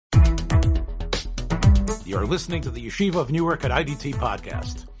You're listening to the Yeshiva of Newark at IDT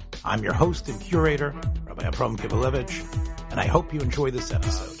podcast. I'm your host and curator, Rabbi Abram Kibalevich, and I hope you enjoy this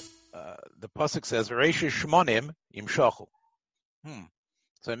episode. The pasuk says, "V'reisha shmonim yimshachu."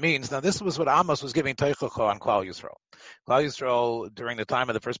 So it means, now this was what Amos was giving Teichacha on Klal Yisrael. Klal Yisrael, during the time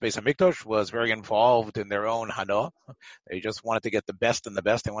of the first Beis HaMikdash, was very involved in their own hana. They just wanted to get the best and the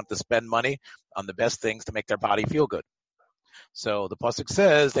best. They wanted to spend money on the best things to make their body feel good. So the pasuk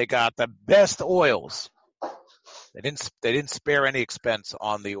says they got the best oils. They didn't spare any expense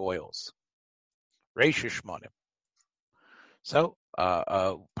on the oils. Reisha shmonim. So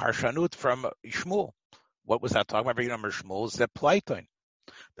parshanut from Shmuel. What was that talking about? Remember Shmuel is that Pleiton.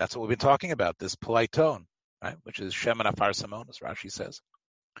 That's what we've been talking about, this Pleiton, right? Which is Shem and Afar Simon, as Rashi says.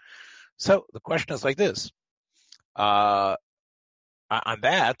 So the question is like this. On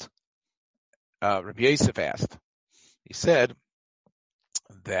that, Rabbi Yosef asked. He said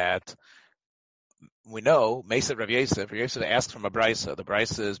that we know, Mesa Rabbi Yosef asked from a Brisa. The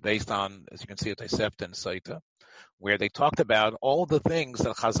Brisa is based on, as you can see, at Tosefta and Saita, where they talked about all the things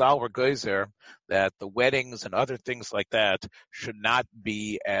that Chazal were geyser, that the weddings and other things like that should not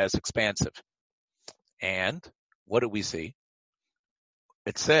be as expansive. And what do we see?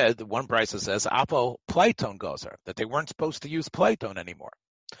 It said, one Brisa says, Apo Pleiton gozer, that they weren't supposed to use Pleiton anymore.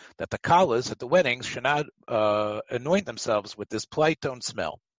 That the kalas at the weddings should not anoint themselves with this Pleiton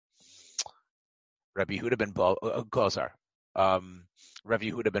smell. Rabbi Yehuda ben Gozar. Rabbi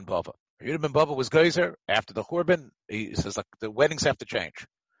Yehuda ben Bava. Rabbi Yehuda ben Bava was geyser after the Churban. He says, like, the weddings have to change.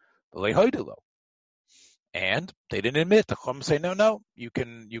 And they didn't admit. The Chum say, no, you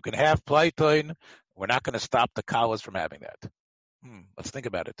can have Pleiton. We're not going to stop the kalas from having that. Let's think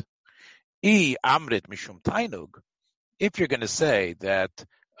about it. I amrit mishum tainug. If you're going to say that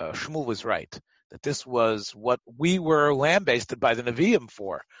Shmuel was right, that this was what we were lambasted by the Nevi'im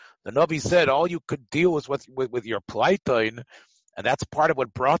for. The Navi said all you could deal was with your Pleiton, and that's part of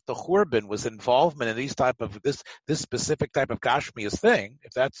what brought the Churban, was involvement in these type of this specific type of Gashmias thing.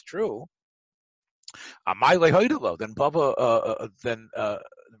 If that's true, then Bava, then Rav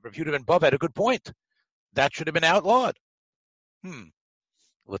Yehuda ben Bava had a good point. That should have been outlawed.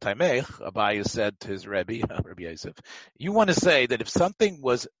 L'taimech, Abaye said to his Rabbi Yosef, you want to say that if something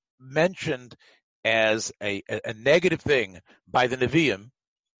was mentioned as a negative thing by the Nevi'im,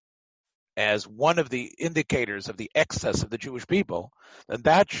 as one of the indicators of the excess of the Jewish people, then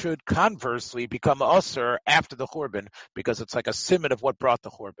that should conversely become usur after the Churban, because it's like a siman of what brought the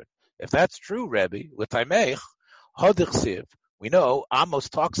Churban. If that's true, Rebbe, l'taimech, hadichsiv, we know Amos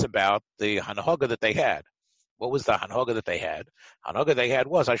talks about the hanhaga that they had. What was the hanhaga that they had? Hanhaga they had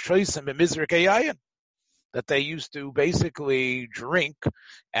was Ashoysim b'mizrakei yayin, that they used to basically drink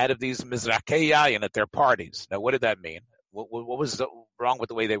out of these mizrakei yayin at their parties. Now, what did that mean? What was wrong with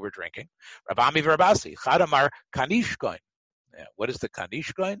the way they were drinking? Rabami v'Rabasi, Chadamar kanishkoin. What is the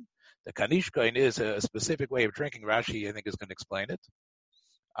kanishkoin? The kanishkoin is a specific way of drinking. Rashi, I think, is going to explain it.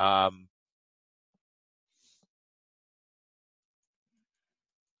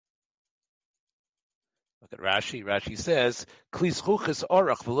 Look at Rashi. Rashi says, "Klis chuchis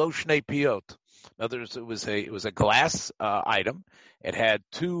orach v'lo shnei piot." In other words, it was a glass item. It had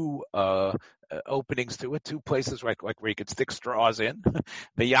two openings to it, two places like where you could stick straws in.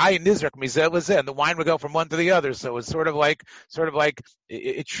 The yayin nizrak mizel was in. The wine would go from one to the other. So it's sort of like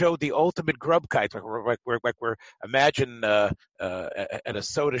it showed the ultimate grubkeit. Like we're imagine at a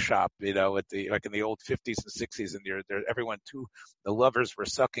soda shop, in the old 50s and 60s, and the lovers were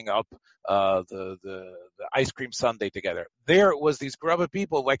sucking up the ice cream sundae together. There it was these grub of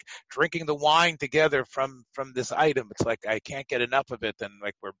people like drinking the wine together from this item. It's like I can't get enough of it, and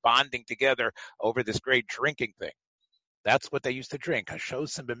like we're bonding together over this great drinking thing. That's what they used to drink.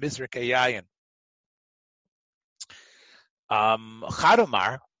 Hashosim b'mizrakei yayin.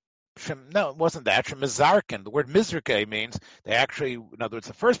 Chadomar. No, it wasn't that. Shemizarkin. The word mizrakei means they actually, in other words,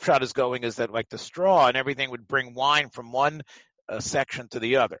 the first shot is going is that like the straw and everything would bring wine from one section to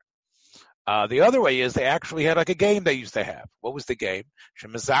the other. The other way is they actually had like a game they used to have. What was the game?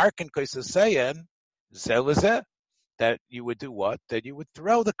 Shemizarkin koisaseyen zelazeh. That you would do what? That you would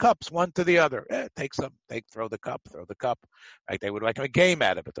throw the cups one to the other. Throw the cup. Like they would like a game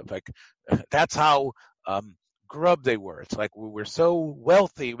out of it. Like that's how grub they were. It's like we were so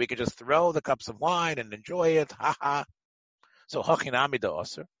wealthy we could just throw the cups of wine and enjoy it. Ha ha. So hachinami da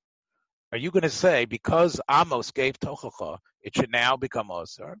aser. Are you going to say because Amos gave tochacha, it should now become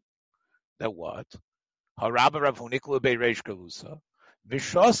aser? That what? Harabba Rav Huniklu be'reish galusa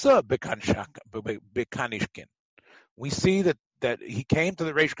v'shasa bekanishkin. We see that he came to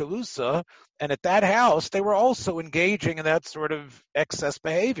the Reish Galusa, and at that house, they were also engaging in that sort of excess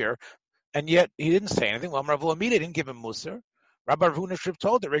behavior. and yet he didn't say anything. Well, Rav Lamida didn't give him Musar. Rabbi Ravuna should have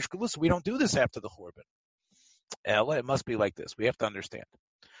told the Reish Galusa, we don't do this after the Churban. Ella, it must be like this. We have to understand.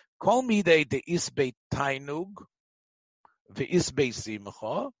 Kol midei de isbei tainug ve'isbei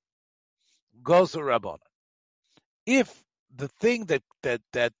simcha gozu rabbanan. If the thing that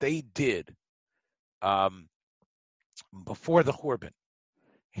they did before the Churban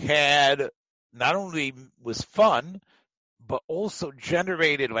had not only was fun, but also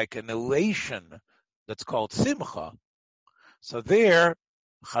generated like an elation that's called simcha. So there,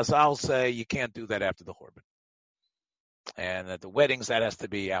 Chazal say you can't do that after the Churban. And at the weddings, that has to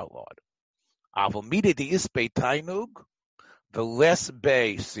be outlawed. Avol midei de isbei tainug, the less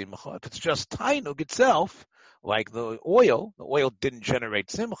bay simcha. If it's just tainug itself, like the oil didn't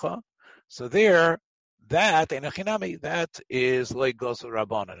generate simcha. So there, that enachinami, that is like gosu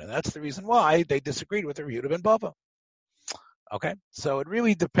rabbanan, and that's the reason why they disagreed with the Yehuda ben Bava. Okay, so it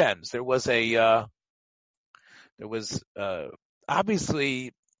really depends. There was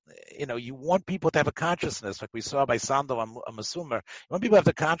obviously, you want people to have a consciousness, like we saw by Sandal and Masumar. You want people to have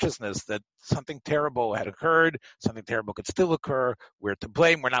the consciousness that something terrible had occurred, something terrible could still occur. We're to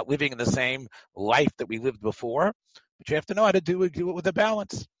blame. We're not living in the same life that we lived before. But you have to know how to do it with a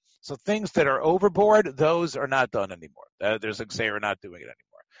balance. So things that are overboard, those are not done anymore. There's a say we're not doing it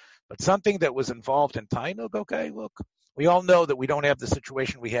anymore. But something that was involved in Tainug, okay, look, we all know that we don't have the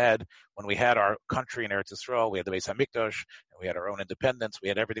situation we had when we had our country in Eretz Yisrael. We had the Beis Hamikdash, and we had our own independence. We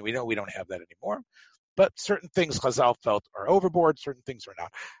had everything. We know we don't have that anymore. But certain things Chazal felt are overboard, certain things are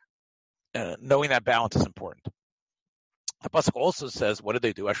not. Knowing that balance is important. The pasuk also says, what did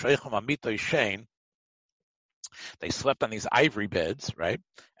they do? They slept on these ivory beds, right?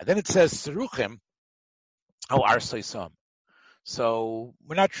 And then it says, Seruchim, arsoisam. So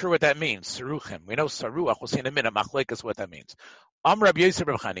we're not sure what that means. Seruchim. We know saruach. We'll see in a minute. Machlek is what that means. Rab Yosef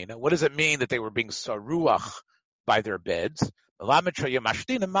Reb Chanina. What does it mean that they were being saruach by their beds?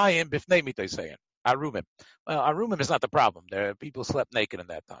 Arumim. Well, arumim is not the problem. People slept naked in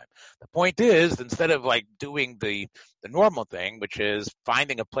that time. The point is, instead of like doing the normal thing, which is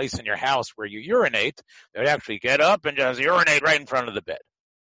finding a place in your house where you urinate, they would actually get up and just urinate right in front of the bed.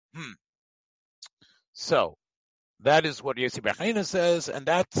 So that is what Yosef Bechina says, and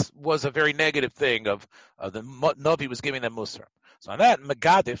that was a very negative thing of the Novi was giving them Musar. So on that,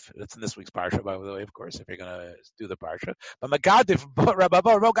 Megadif, that's in this week's Parsha, by the way, of course, if you're going to do the Parsha. But Megadif, Rabbi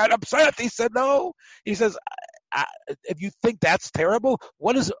Bo got upset. He said, no. He says, if you think that's terrible,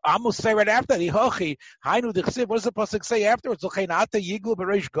 what does Amos say right after? What does the Pasuk say afterwards? In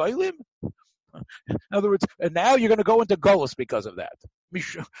other words, and now you're going to go into Golus because of that.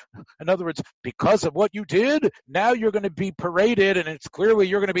 In other words, because of what you did, now you're going to be paraded, and it's clearly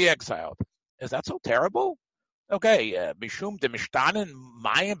you're going to be exiled. Is that so terrible? Okay, Mishum de Mishtanen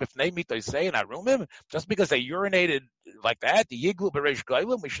Mayim B'fnei Mitoisei and Arumim, just because they urinated like that, the Yiglu Bereish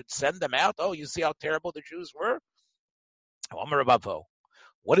Goyim, we should send them out. Oh, you see how terrible the Jews were?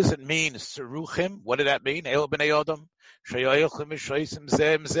 What does it mean, Seruchim? What did that mean? El B'nei Odom, Sheyoyachim Mishoisim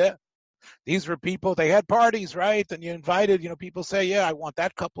Zeh Mzeh. These were people, they had parties, right? And you invited, people say, yeah, I want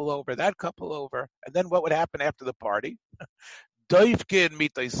that couple over. And then what would happen after the party? Doifkin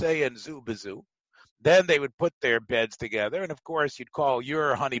Mitoisei and Zu Bezu. Then they would put their beds together, and of course you'd call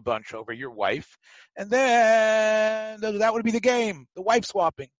your honey bunch over, your wife, and then that would be the game, the wife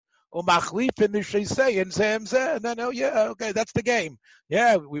swapping. And then, okay, that's the game.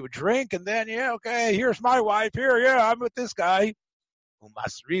 Yeah, we would drink, and then, okay, here's my wife, I'm with this guy. And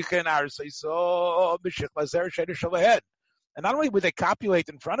not only would they copulate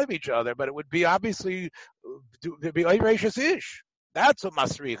in front of each other, but it would be obviously, there'd be Eirashis Ish. That's what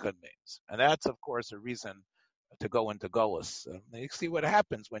Masricha means. And that's, of course, a reason to go into Golus. You see what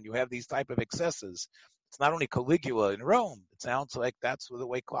happens when you have these type of excesses. It's not only Caligula in Rome. It sounds like that's the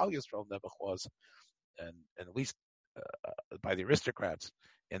way Claudius Yisrael Nebuch was, and at least by the aristocrats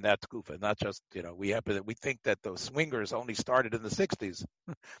in that kufa. Not just, we think that those swingers only started in the 60s.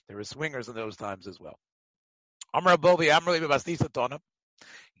 There were swingers in those times as well. Amar Bovi, Amar Bastisa Tona,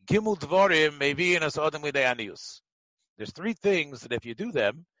 Gimel Dvorim, Mevi and Asodam Lideanius. There's three things that if you do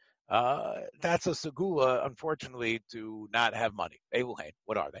them, that's a segula, unfortunately, to not have money.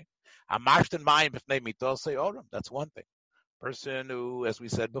 What are they? That's one thing. Person who, as we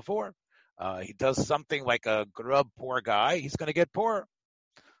said before, he does something like a grub poor guy, he's going to get poor.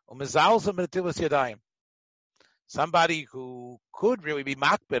 Somebody who could really be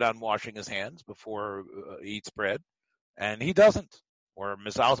makbid on washing his hands before he eats bread, and he doesn't. Or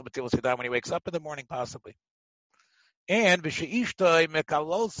mizalzim b'tilas yadayim when he wakes up in the morning, possibly. And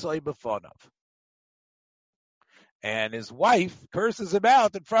and his wife curses him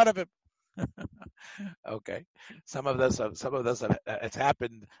out in front of him. Okay, some of us, it's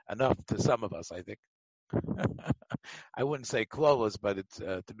happened enough to some of us, I think. I wouldn't say close, but it's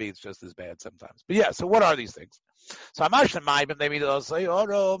to me it's just as bad sometimes. But yeah, so what are these things? So maybe they'll say,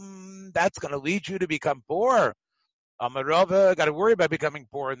 oh, that's going to lead you to become poor. Amarava got to worry about becoming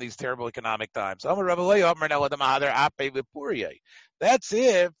poor in these terrible economic times. That's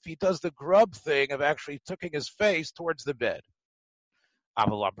if he does the grub thing of actually tucking his face towards the bed. But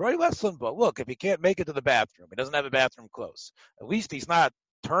look, if he can't make it to the bathroom, he doesn't have a bathroom close. At least he's not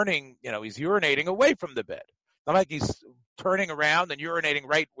turning, he's urinating away from the bed. Not like he's turning around and urinating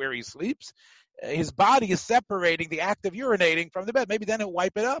right where he sleeps. His body is separating the act of urinating from the bed. Maybe then he'll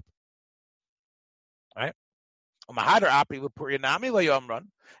wipe it up. Right?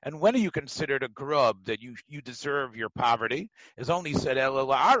 And when are you considered a grub that you deserve your poverty? Is only said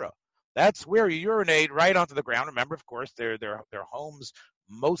Ela'ara. That's where you urinate right onto the ground. Remember, of course, their homes,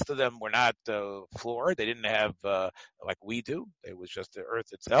 most of them were not floored. They didn't have like we do. It was just the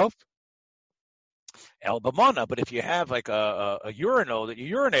earth itself. El Bamona, but if you have like a urinal that you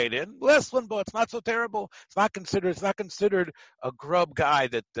urinate in, less one, but it's not so terrible. It's not considered a grub guy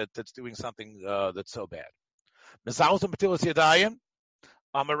that's doing something that's so bad. What does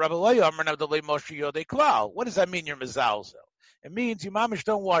that mean, you're mezalzel? It means you mamish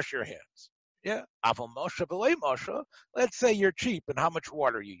don't wash your hands. Yeah. Let's say you're cheap and how much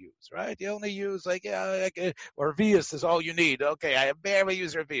water you use, right? You only use Revius is all you need. Okay, I barely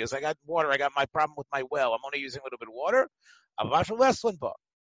use Revius. I got water. I got my problem with my well. I'm only using a little bit of water.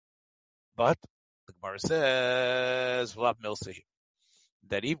 But the Gemara says,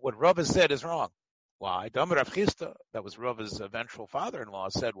 that what Rav has said is wrong. Why? That was Rav's eventual father-in-law,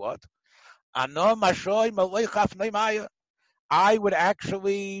 said what? I would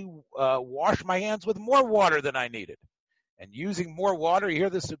actually wash my hands with more water than I needed. And using more water, you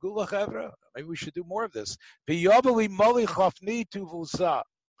hear this, Segula Chevra? Maybe we should do more of this. And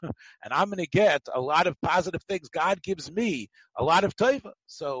I'm going to get a lot of positive things. God gives me a lot of taiva.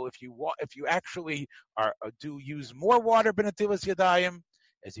 So if you actually use more water, benetilas yadayim,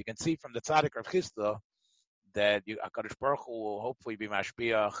 as you can see from the Tzaddik Rav Chisda, that HaKadosh Baruch Hu will hopefully be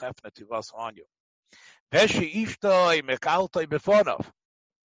mashpia chefna tivas on you. Veshi ishtoi mekaltoi befonov.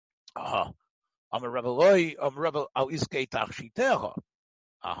 Am rebel al iskei tachshiteha.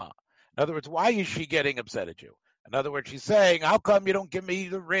 In other words, why is she getting upset at you? In other words, she's saying, "How come you don't give me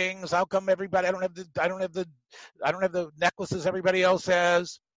the rings? How come everybody? I don't have the necklaces everybody else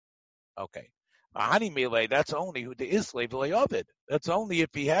has." Okay, Hanimile, that's only who the Islay V'leyovid. That's only if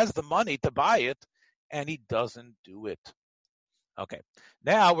he has the money to buy it, and he doesn't do it. Okay,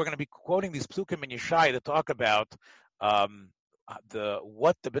 now we're going to be quoting these psukim in Yeshai to talk about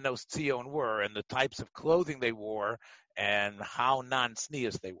what the Benos Tzion were and the types of clothing they wore and how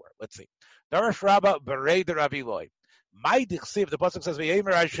non-sneas they were. Let's see. Darash Rabba Berei de Raviloi. My dichsiv, the pasuk says,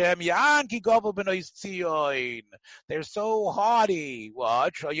 "V'yemer Hashem Yanki Govel Benos Tzion." They're so haughty.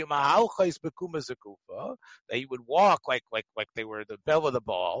 What? They would walk like they were the belle of the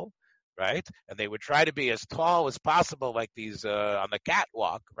ball, right? And they would try to be as tall as possible, like these on the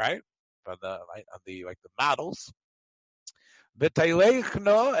catwalk, right? On the models.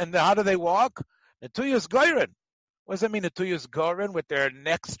 And how do they walk? Netuyas Goyren. What does that mean, Netuyas Goyren, with their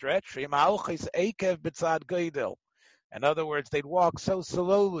neck stretched? In other words, they'd walk so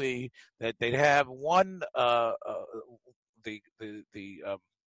slowly that they'd have one the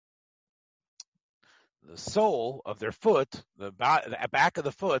sole of their foot, the back of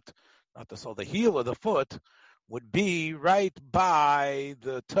the foot, not the sole, the heel of the foot would be right by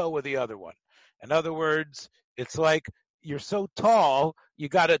the toe of the other one. In other words, it's like you're so tall, you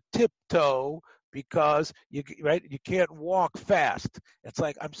got to tiptoe because you can't walk fast. It's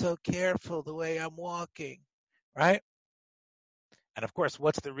like, I'm so careful the way I'm walking, right? And of course,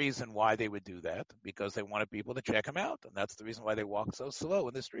 what's the reason why they would do that? Because they wanted people to check them out, and that's the reason why they walk so slow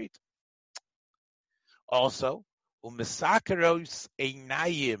in the street. Also, umisakaros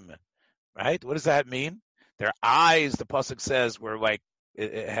einayim, right? What does that mean? Their eyes, the pasuk says, were like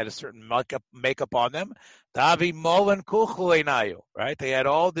it had a certain makeup on them. Davi molen kuchleinayu, right? They had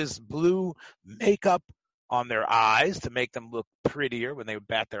all this blue makeup on their eyes to make them look prettier when they would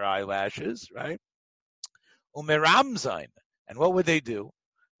bat their eyelashes, right? Umeramzain, and what would they do?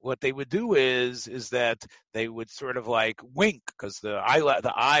 What they would do is that they would sort of like wink because the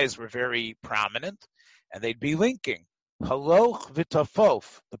eyes were very prominent, and they'd be linking. Haloch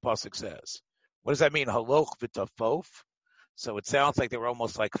v'tafof, the pasuk says. What does that mean? Haloch v'tafof. So it sounds like they were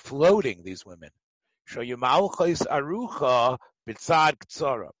almost like floating, these women. Shoyumalchis arucha b'tzad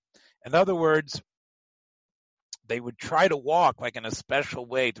ktsara. In other words, they would try to walk like in a special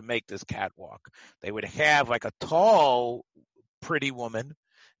way to make this catwalk. They would have like a tall, pretty woman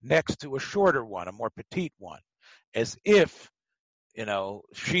next to a shorter one, a more petite one, as if,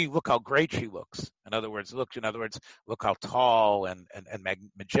 look how great she looks. In other words, look how tall and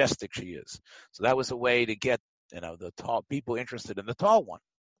majestic she is. So that was a way to get, the tall people interested in the tall one.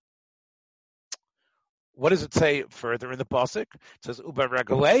 What does it say further in the pasuk? It says uba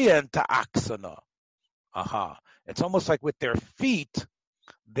regalein ta'aksana. Aha. It's almost like with their feet,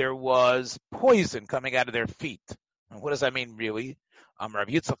 there was poison coming out of their feet. And what does that mean, really? Rav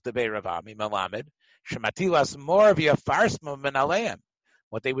Yitzchak Debei Ravami Melamed Shematilas Mor V'Yafarsma Min Aleim.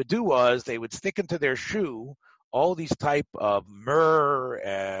 What they would do was they would stick into their shoe all these type of myrrh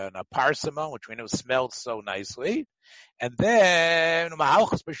and a parsimon, which we know smelled so nicely, and then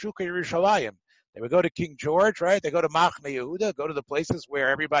Ma'alchus B'Shuka Yerushalayim. They would go to King George, right? They go to Machne Yehuda, go to the places where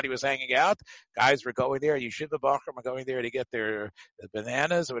everybody was hanging out. Guys were going there, Yeshiva Bachram were going there to get their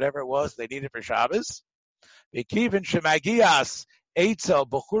bananas or whatever it was they needed for Shabbos. V'kivin Shemagias Eitzel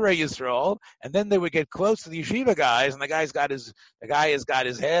Bechura Yisrael, and then they would get close to the yeshiva guys, and the guy has got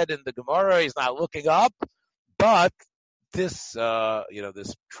his head in the Gemara. He's not looking up, but this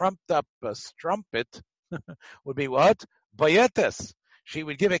this trumped up strumpet would be what? Bayetes. She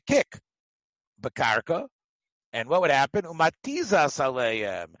would give a kick, bakarka, and what would happen? Umatizas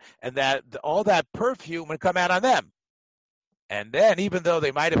aleim, and that all that perfume would come out on them. And then, even though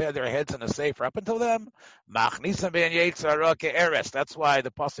they might have had their heads in a safe up until them, machnisam ben yetzara ke'eres. That's why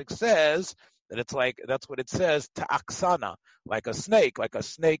the pasuk says that that's what it says, ta'aksana, like a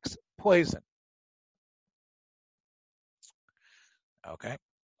snake's poison. Okay.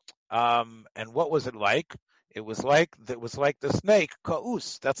 And what was it like? It was like the snake,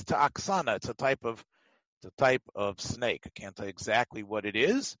 ka'us. That's ta'aksana. It's a type of snake. I can't tell you exactly what it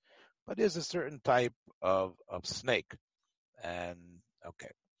is, but it is a certain type of snake. And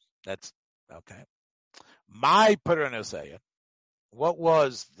okay, that's okay. My Puranosaya, what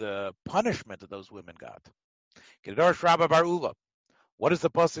was the punishment that those women got? Kedosh Rabba Barula. What does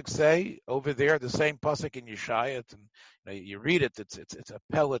the pasuk say over there? The same pasuk in Yeshaya, and you read it. It's a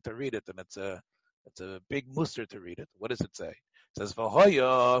pellet to read it, and it's a big muster to read it. What does it say? It says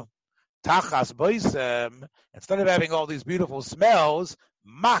V'hoya tachas boisem. Instead of having all these beautiful smells,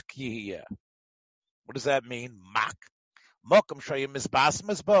 mak yihiyeh. What does that mean? Mak. Mokum Shayim Misbas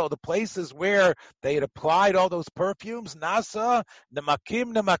Misbo, the places where they had applied all those perfumes, Nasa,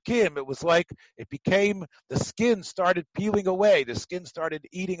 Nemakim. It was like the skin started peeling away, the skin started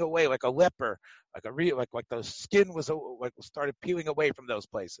eating away like a leper, like the skin started peeling away from those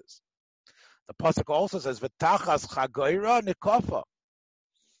places. The pasuk also says V'tachas Chagoira Nikofa,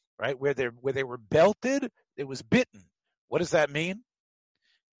 right, where they were belted, it was bitten. What does that mean?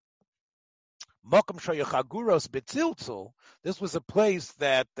 This was a place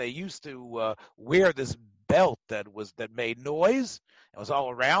that they used to wear this belt that made noise. It was all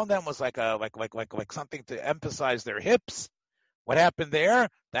around them. It was like something to emphasize their hips. What happened there?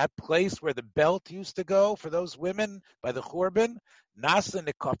 That place where the belt used to go for those women by the Churban, Nasa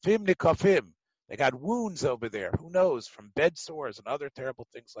Nikafim. They got wounds over there. Who knows? From bed sores and other terrible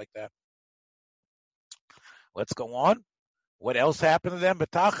things like that. Let's go on. What else happened to them?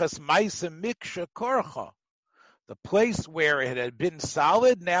 B'tachas ma'isa miksha korcha. The place where it had been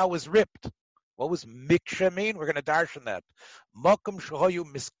solid now was ripped. What was miksha mean? We're going to darshan that. Makom shehoyu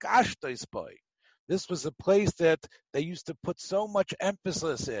miskashtos boy. This was a place that they used to put so much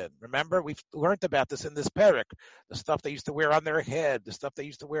emphasis in. Remember, we've learned about this in this parak. The stuff they used to wear on their head, the stuff they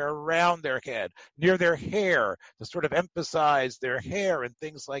used to wear around their head, near their hair, to sort of emphasize their hair and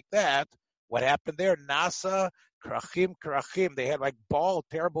things like that. What happened there? Nasa, krachim. They had like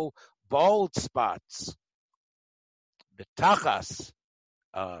terrible bald spots. Betachas,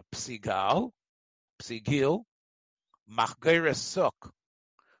 psigil, machgeres sok.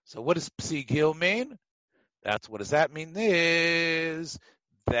 So what does psigil mean? What does that mean? Is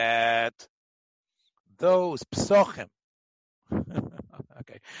that those psochim,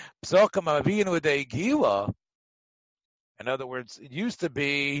 okay, psochim avinu de gila. In other words, it used to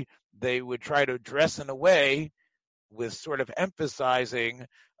be they would try to dress in a way with sort of emphasizing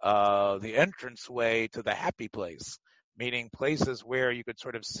the entranceway to the happy place, meaning places where you could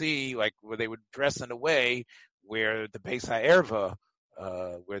sort of see, like where they would dress in a way where the Beis HaErva,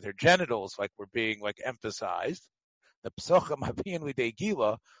 where their genitals were being emphasized. The Psochim Havin Lidei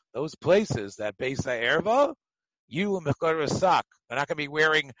Gila, those places, that Beis HaErva, you and Mechor Sak, they're not going to be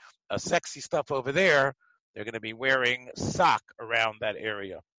wearing sexy stuff over there. They're going to be wearing sock around that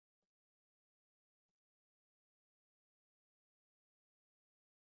area.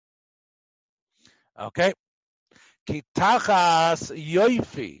 Okay. Kitachas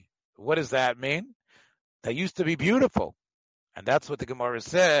yoifi. What does that mean? They used to be beautiful. And that's what the Gemara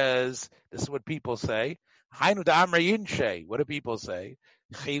says. This is what people say. Hainu da'amra yinshe. What do people say?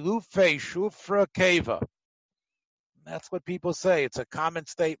 Chilufe shufra keva. That's what people say. It's a common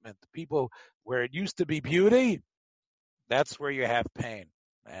statement. People, where it used to be beauty, that's where you have pain.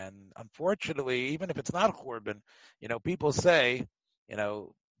 And unfortunately, even if it's not Churban, people say,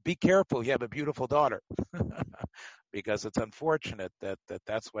 be careful, you have a beautiful daughter. Because it's unfortunate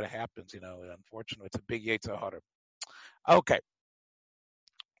that's what happens, unfortunately, it's a big Yetzer Hara. Okay.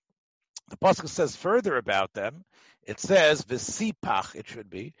 The Pasuk says further about them. It says, V'sipach, it should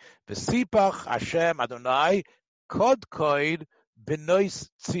be, V'sipach Hashem Adonai Kod Koid B'nois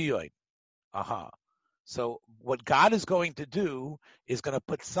Tzion. Aha. So what God is going to do is going to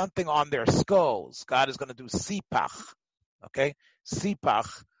put something on their skulls. God is going to do sipach. Okay?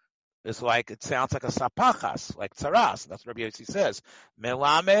 Sipach is it sounds like a sapachas, like tsaras. That's what Rabbi Yossi says.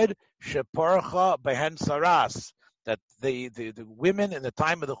 Melamed sheporcha behen tsaras. That the women in the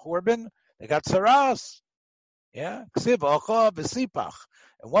time of the Churban, they got tsaras. Yeah? Ksiv ocha v'sipach.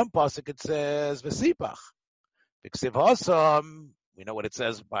 And one pasuk it says v'sipach. Ksiv hasam, we know what it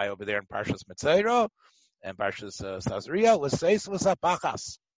says by over there in Parshas Metzora and Parshas Sazria, l'seis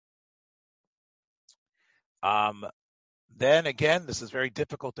l'sapachas. Then again, this is very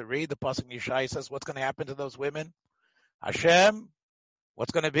difficult to read. The pasuk in Yeshaya says, what's going to happen to those women? Hashem,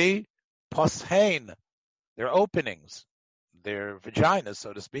 what's going to be? Poshein, their openings, their vaginas,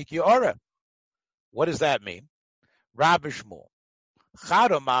 so to speak, Yorah. What does that mean? Rabbi Shmuel.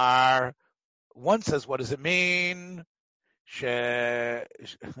 Chadomar, one says, what does it mean? Shenishpachu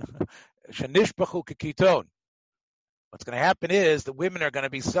kekiton. What's going to happen is the women are going to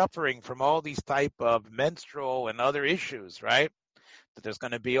be suffering from all these type of menstrual and other issues, right? That there's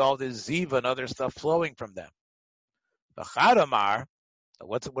going to be all this ziva and other stuff flowing from them. The Chadamar,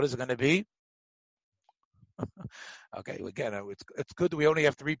 what is it going to be? Okay, again, it's good that we only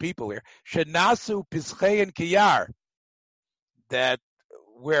have three people here. Shenasu pischei and kiyar. That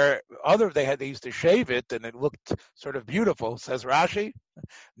where they used to shave it and it looked sort of beautiful, says Rashi.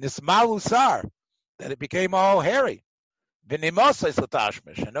 Nismalu sar, that it became all hairy. V'nimosais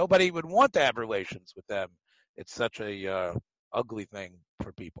l'tashmish, and nobody would want to have relations with them. It's such a ugly thing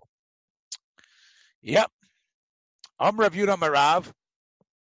for people. Yep. Amrav Yudah Marav,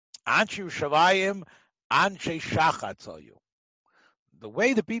 Anshu Shalayim, Anshe Shachat Tzayu. The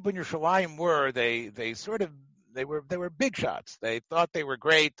way the people in Yerushalayim were, they were big shots. They thought they were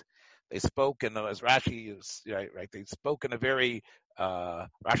great. They spoke in, as Rashi is right. They spoke in a very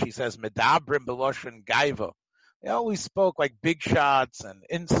Rashi says medabrim beloshen gaiva. They always spoke like big shots and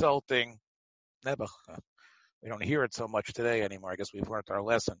insulting. We don't hear it so much today anymore. I guess we've learned our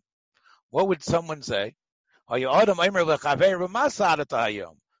lesson. What would someone say? What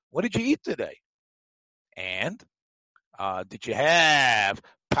did you eat today? And did you have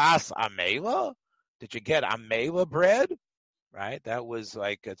pas amela? Did you get amela bread? Right? That was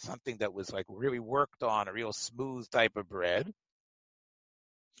like something that was like really worked on, a real smooth type of bread.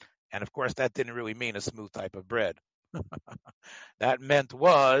 And of course, that didn't really mean a smooth type of bread. That meant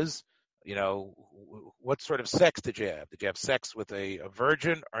was, what sort of sex did you have? Did you have sex with a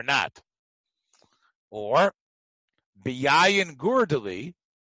virgin or not? Or biyayin gurdali,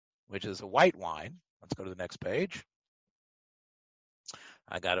 which is a white wine. Let's go to the next page.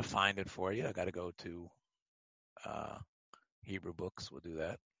 I got to find it for you. I got to go to Hebrew books. We'll do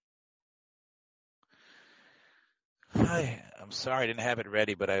that. I'm sorry I didn't have it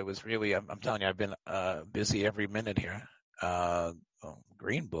ready, but I was really, I'm telling you, I've been busy every minute here.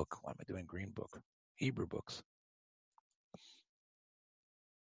 Green book. Why am I doing green book? Hebrew books.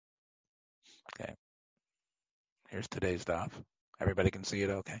 Okay. Here's today's daf. Everybody can see it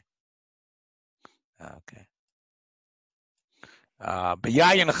okay? Okay.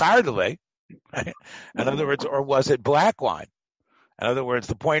 B'yayin chardale. In other words, or was it black wine? In other words,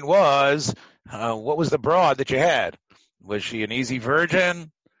 the point was, what was the broad that you had? Was she an easy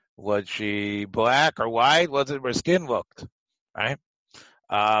virgin? Was she black or white? Was it where skin looked? Right?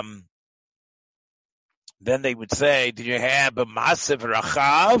 Then they would say, did you have b'masiv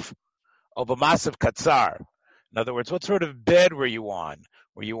rachav or b'masiv katzar? In other words, what sort of bed were you on?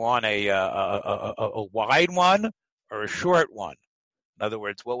 Were you on a wide one or a short one? In other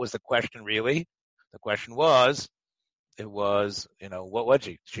words, what was the question really? The question was, what was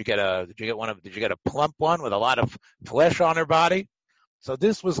she? Did you get a plump one with a lot of flesh on her body? So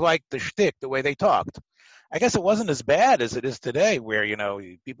this was like the shtick, the way they talked. I guess it wasn't as bad as it is today, where,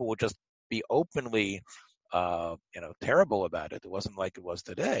 people will just be openly, terrible about it. It wasn't like it was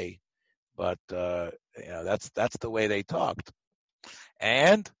today. but that's the way they talked.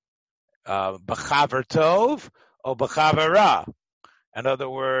 And b'chaver tov or b'chaver ra. In other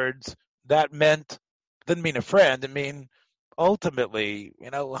words, that didn't mean a friend. It mean ultimately,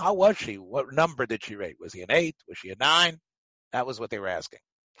 how was she? What number did she rate? Was he an 8? Was she a 9? That was what they were asking.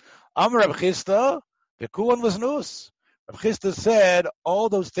 Amar Reb Chisda, the kulan was nus. Reb Chisda said all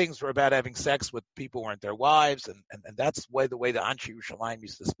those things were about having sex with people who weren't their wives, and that's the way the Anshi Yerushalayim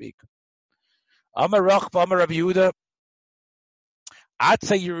used to speak. Amar Rachba, Amar Reb Yehuda,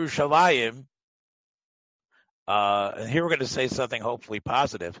 Atze Yerushalayim, and here we're going to say something hopefully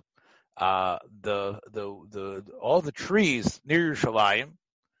positive. All the trees near Yerushalayim,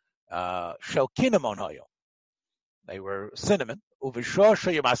 shel kinamon hayo. They were cinnamon. And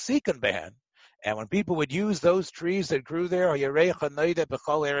when people would use those trees that grew there, and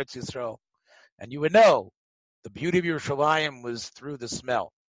you would know the beauty of Yerushalayim was through the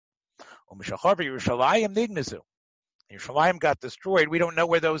smell. Yerushalayim got destroyed. We don't know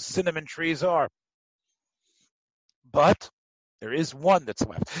where those cinnamon trees are. But there is one that's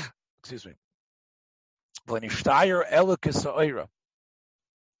left. Excuse me.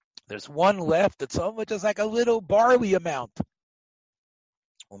 There's one left that's almost just like a little barley amount.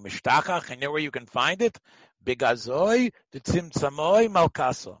 And you know where you can find it? Bigazoi the Tzimtzamoi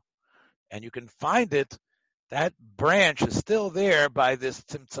Malkasa. And you can find it, that branch is still there by this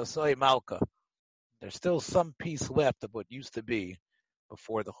Tzimtzasoi Malka. There's still some piece left of what used to be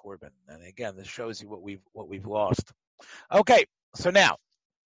before the Churban. And again, this shows you what we've lost. Okay, so now,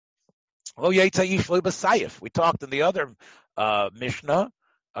 we talked in the other Mishnah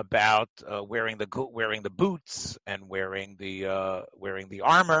about wearing the boots and wearing the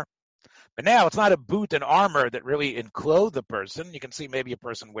armor, but now it's not a boot and armor that really enclose the person. You can see maybe a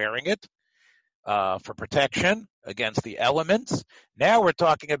person wearing it for protection against the elements. Now we're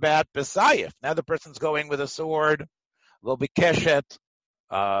talking about besayif. Now the person's going with a sword, lo bikeshet,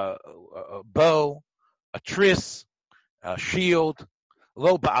 a bow, a tris, a shield,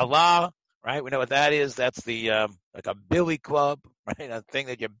 lo ba'ala. Right, we know what that is. That's the like a billy club, right? A thing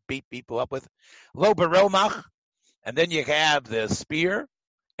that you beat people up with. Lo baromach, and then you have the spear,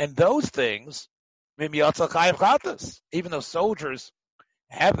 and those things. Even though soldiers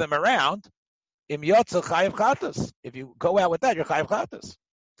have them around, im yotzal chayav chatas. If you go out with that, you're chayav chatas.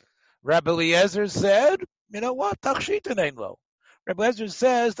 Rabbi Eliezer said, you know what? Tachshitin ain't low. Rabbi Eliezer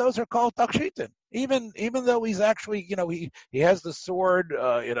says those are called tachshitin. Even though he's actually, he has the sword,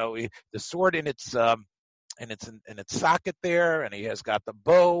 the sword in its socket there, and he has got the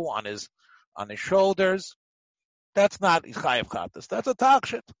bow on his shoulders. That's not chayav chatas. That's a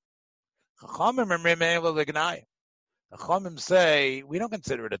tachshit. The Chachamim say we don't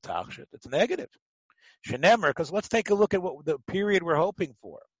consider it a tachshit. It's negative. Shenemer, because let's take a look at what the period we're hoping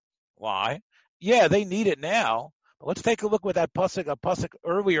for. Why? Yeah, they need it now. But let's take a look with that pasuk, a pasuk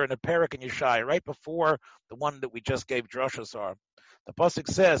earlier in the parak in Yeshaya, right before the one that we just gave drashos are. The pasuk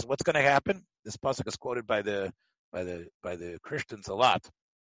says, what's going to happen? This pasuk is quoted by the Christians a lot.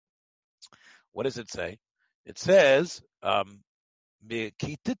 What does it say? It says,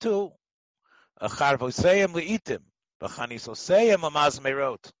 "Kititu acharvoseim leitim, b'chanisoseiim amaz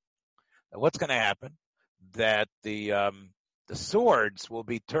merot." What's going to happen? That the swords will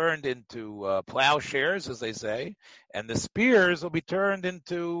be turned into plowshares, as they say, and the spears will be turned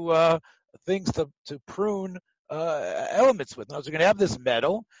into things to prune elements with. Now, so you're going to have this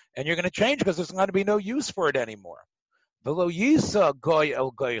metal, and you're going to change because there's going to be no use for it anymore. V'lo yisa goy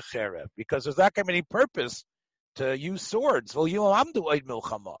el goy cherev, because there's not going to be any purpose to use swords. V'lo yilamdu oid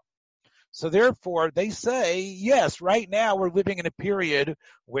milchama. So therefore, they say, yes, right now we're living in a period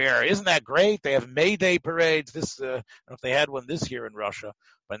where, isn't that great? They have May Day parades. I don't know if they had one this year in Russia,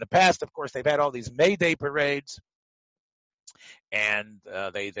 but in the past, of course, they've had all these May Day parades, and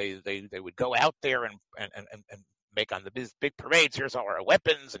they would go out there and make on the big parades. Here's all our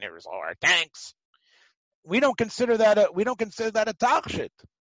weapons, and here's all our tanks. We don't consider that a tachshit,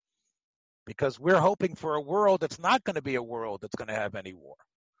 because we're hoping for a world that's not going to be a world that's going to have any war.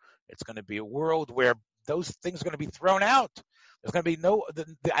 It's going to be a world where those things are going to be thrown out. There's going to be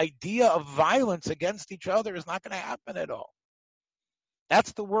the idea of violence against each other is not going to happen at all.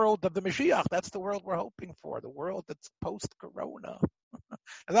 That's the world of the Mashiach. That's the world we're hoping for, the world that's post-corona.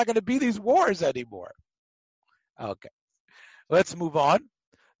 There's not going to be these wars anymore. Okay. Let's move on.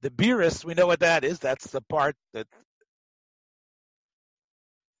 The Biris, we know what that is. That's the part that...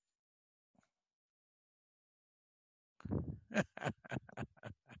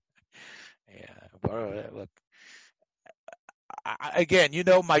 Yeah, look. Again, you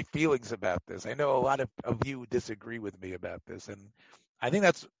know my feelings about this. I know a lot of you disagree with me about this, and I think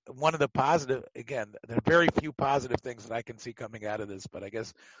that's one of the positive. Again, there are very few positive things that I can see coming out of this, but I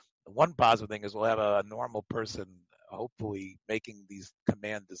guess one positive thing is we'll have a normal person, hopefully, making these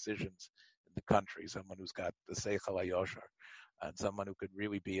command decisions in the country. Someone who's got the Seichel HaYoshar, and someone who could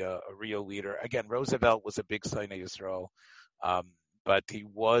really be a real leader. Again, Roosevelt was a big Sinai Yisrael, but he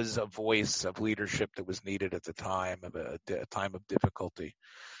was a voice of leadership that was needed at the time of a time of difficulty.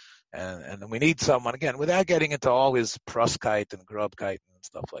 And we need someone, again, without getting into all his Pruskite and Grubkite and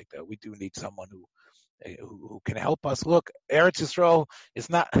stuff like that. We do need someone who can help us. Look, Eretz Yisrael is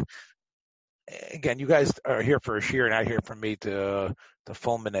not, again, you guys are here for a shir, not here for me to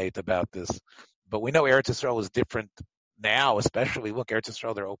fulminate about this. But we know Eretz Yisrael is different now, especially, look, Eretz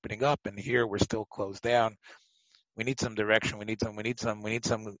Yisrael, they're opening up, and here we're still closed down. We need some direction. We need some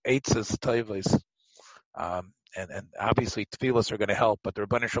eitzes, toivos. And obviously tefillos are going to help, but the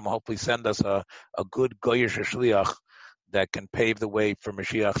Rebbeinu Shalom will hopefully send us a good goyish shliach that can pave the way for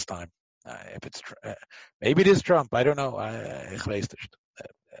Mashiach's time. If it's maybe it is Trump, I don't know. It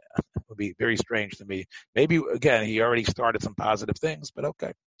would be very strange to me. Maybe again he already started some positive things, but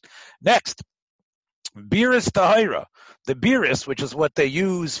okay. Next, biris tahira. The biris, which is what they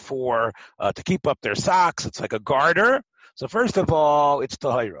use for to keep up their socks, it's like a garter. So first of all, it's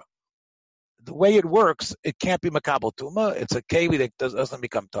tahira. The way it works, it can't be makabel tuma. It's a keli that doesn't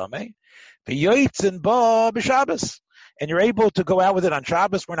become tameh. V'yotzin ba b'Shabbos, and you're able to go out with it on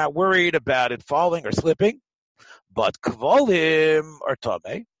Shabbos. We're not worried about it falling or slipping. But kavolim are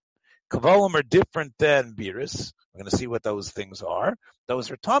tameh. Kavolim are different than biris. We're going to see what those things are.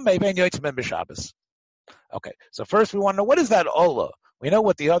 Those are tameh v'yotzin ben b'Shabbos. Okay, so first we want to know what is that ola. We know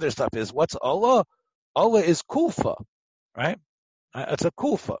what the other stuff is. What's ola? Ola is kulfa, right? It's a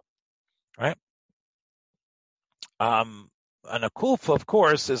kulfa. Right? And a kulfa, of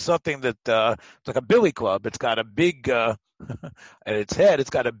course, is something that it's like a billy club. It's got a big at its head. It's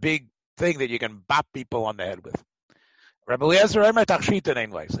got a big thing that you can bop people on the head with. Rabbi Eliezer, so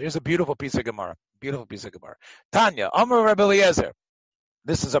here's a beautiful piece of Gemara. Tanya, Amar Rabbi Eliezer.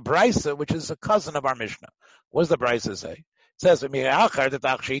 This is a brisa, which is a cousin of our Mishnah. What does the brisa say? It says,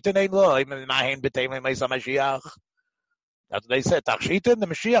 that's what they said. Tachshita in the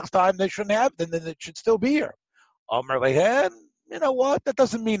Mashiach's time, they shouldn't have, then it should still be here. Omer lehen, you know what? That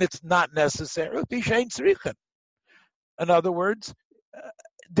doesn't mean it's not necessary. In other words,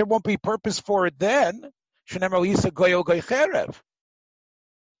 there won't be purpose for it then. And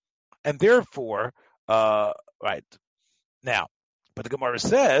therefore, right. Now, but the Gemara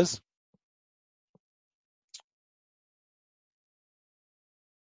says,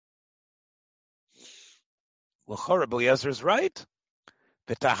 Rabbi Eliezer is right.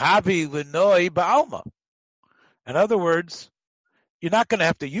 In other words, you're not going to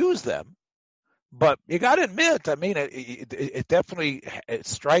have to use them, but you got to admit, I mean, it definitely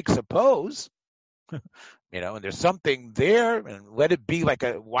strikes a pose, and there's something there, and let it be like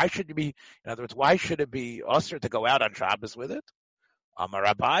why should it be, in other words, why should it be usher to go out on Shabbos with it?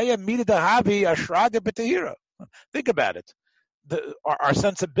 Think about it. Our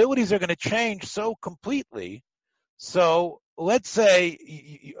sensibilities are going to change so completely. So let's say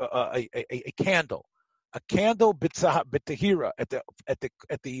a candle b'tahira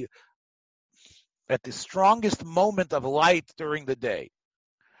at the strongest moment of light during the day.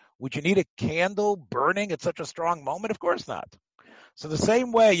 Would you need a candle burning at such a strong moment? Of course not. So the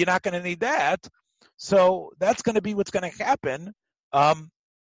same way, you're not going to need that. So that's going to be what's going to happen. That's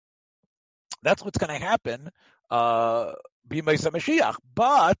what's going to happen. B'Yemei Mashiach,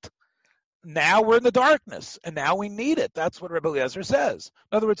 but now we're in the darkness, and now we need it. That's what Rebbe Eliezer says.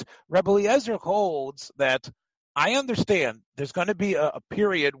 In other words, Rebbe Eliezer holds that I understand there's going to be a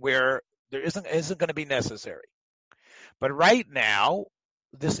period where there isn't going to be necessary. But right now,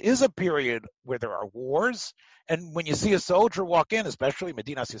 this is a period where there are wars, and when you see a soldier walk in, especially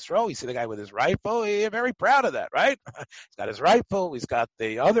Medinas Yisrael, you see the guy with his rifle, you're very proud of that, right? He's got his rifle, he's got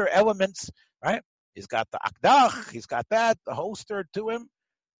the other elements, right? He's got the akdach, he's got that, the holster to him.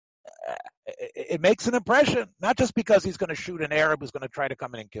 It makes an impression, not just because he's going to shoot an Arab who's going to try to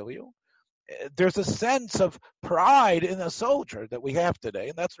come in and kill you. There's a sense of pride in a soldier that we have today,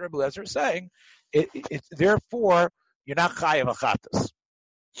 and that's what Rebbe Eliezer is saying. Therefore, you're not chayav achatas.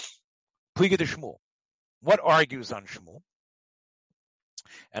 Pliga de Shmuel. What argues on Shmuel?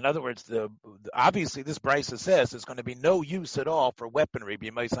 In other words, obviously this brisa says there's going to be no use at all for weaponry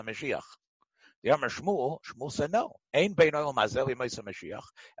b'Yemei Mashiach. The Amar Shmuel said no. Ein bein oil mazel Yemei Mashiach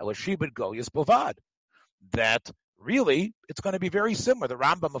ela shibud goyis bovad. That really, it's going to be very similar. The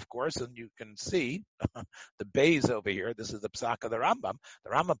Rambam, of course, and you can see the bays over here. This is the psak of the Rambam.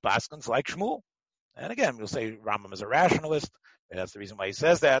 The Rambam paskins like Shmuel. And again, we'll say Rambam is a rationalist, and that's the reason why he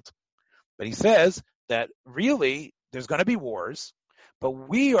says that. But he says that really there's going to be wars, but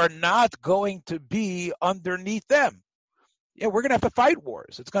we are not going to be underneath them. Yeah, we're going to have to fight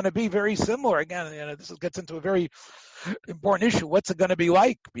wars. It's going to be very similar. Again, this gets into a very important issue. What's it going to be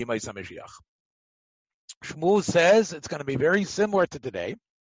like, B'yimei Mashiach? Shmuel says it's going to be very similar to today,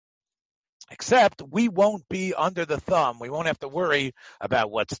 except we won't be under the thumb. We won't have to worry about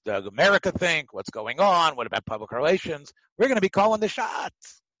what's America think, what's going on, what about public relations. We're going to be calling the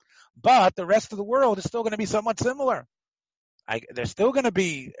shots. But the rest of the world is still going to be somewhat similar. There's still going to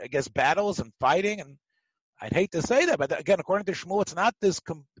be, I guess, battles and fighting, and I'd hate to say that, but again, according to Shmuel, it's not this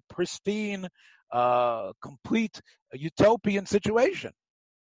pristine, complete utopian situation.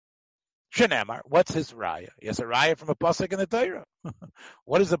 Shenemar, what's his raya? He has a raya from a pasuk in the Torah.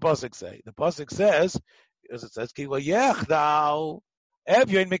 What does the pasuk say? The pasuk says, as it says, Ki lo yechdal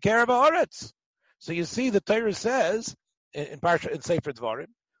evyon mikerav haaretz. So you see, the Torah says in Sefer Dvarim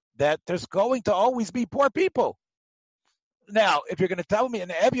that there's going to always be poor people. Now, if you're going to tell me an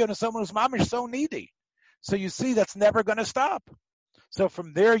evyon is someone who's mamish so needy, so you see that's never going to stop. So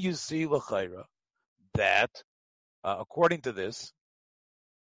from there you see l'chayra that according to this.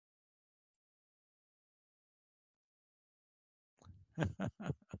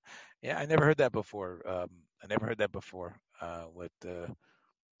 Yeah, I never heard that before. What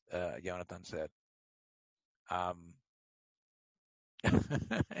Jonathan said.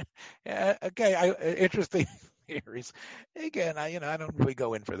 Yeah, okay, interesting theories. Again, I don't really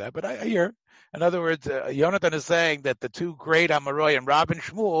go in for that, but I hear. In other words, Jonathan is saying that the two great Amorai and Rav and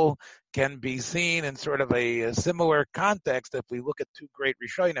Shmuel can be seen in sort of a similar context if we look at two great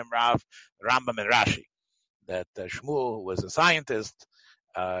Rishonim, Rav, Rambam, and Rashi. That Shmuel was a scientist,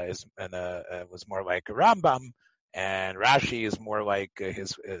 was more like a Rambam, and Rashi is more like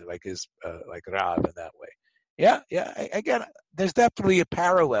his Rav in that way. Yeah. Again, there's definitely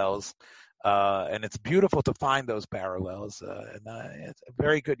parallels, and it's beautiful to find those parallels. And it's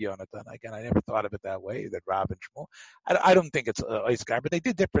very good, Jonathan. Again, I never thought of it that way. That Rav and Shmuel. I don't think it's Oiskar, but they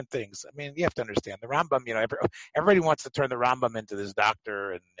did different things. I mean, you have to understand the Rambam. Everybody wants to turn the Rambam into this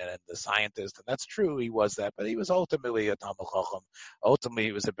doctor and the scientist, and that's true. He was that, but he was ultimately a Talmud Chacham. Ultimately,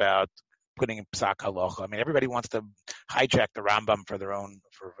 it was about putting in psak halacha. I mean, everybody wants to hijack the Rambam for their own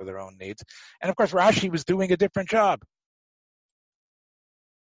needs, and of course, Rashi was doing a different job.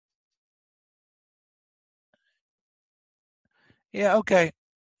 Yeah, okay.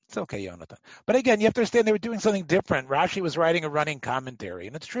 It's okay, Jonathan. But again, you have to understand they were doing something different. Rashi was writing a running commentary,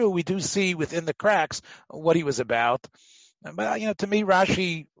 and it's true. We do see within the cracks what he was about. But to me,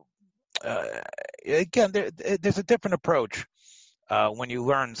 Rashi, again, there's a different approach when you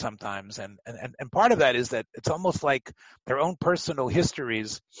learn sometimes, and part of that is that it's almost like their own personal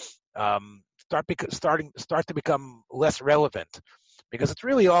histories start to become less relevant. Because it's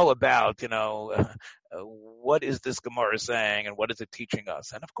really all about, what is this Gemara saying and what is it teaching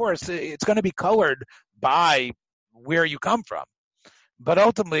us? And of course, it's going to be colored by where you come from. But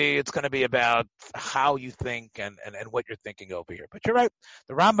ultimately, it's going to be about how you think and what you're thinking over here. But you're right.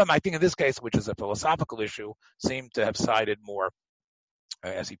 The Rambam, I think in this case, which is a philosophical issue, seemed to have sided more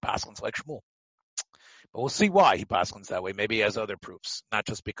as he paskins like Shmuel. But we'll see why he paskins that way. Maybe he has other proofs, not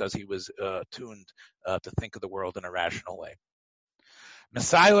just because he was tuned to think of the world in a rational way.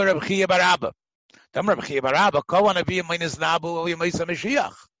 Messiah Reb Chia bar Abba. Tam Reb Chia bar Abba, kol hanaviyim meinas nabu al yemei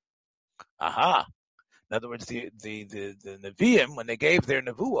Mashiach. Aha. In other words, the Nevi'im, when they gave their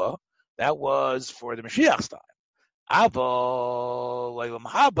Nevuah, that was for the Mashiach's time. Avo leilam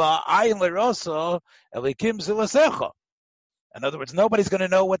haba ayin lerosa elikim zilasecha. In other words, nobody's going to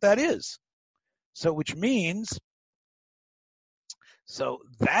know what that is. So, which means,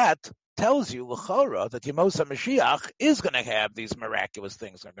 that tells you, l'chora, that Yemosa Mashiach is going to have these miraculous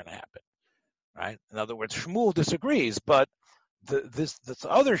things that are going to happen, right? In other words, Shmuel disagrees, but this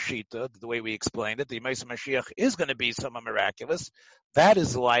other shita, the way we explained it, the Yemosa Mashiach is going to be somewhat miraculous. That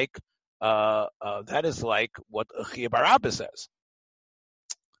is like what Chia bar Abba says.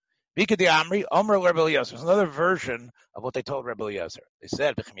 Bika di Amri, Omer Rebbe Eliezer. There's another version of what they told Rebbe Eliezer. They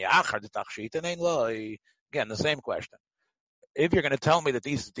said, again, the same question. If you're going to tell me that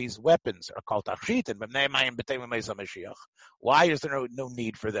these weapons are called tachshitin, why is there no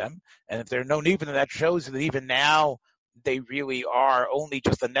need for them? And if there's no need for them, that shows that even now they really are only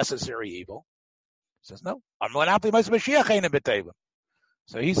just a necessary evil. He says no.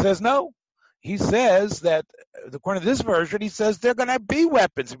 So he says no. He says that, according to this version, he says they're going to be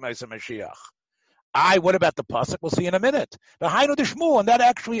weapons in Mashiach. What about the pasuk? We'll see in a minute. The Hainu de Shmuel, and that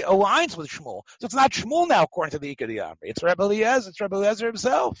actually aligns with Shmuel. So it's not Shmuel now, according to the Ikar Amri. It's Rebbe Eliezer. It's Rebbe Eliezer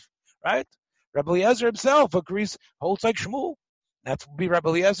himself, right? Rabbi Eliezer himself agrees, holds like Shmuel. That would be Rabbi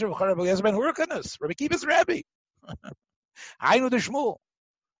Eliezer ben Hurkanus, Rabbi Kiva's Rebbe. I know the Shmuel.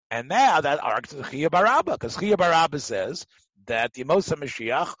 And now that argues Chia Barabba, because Chia Barabba says that the Yemosa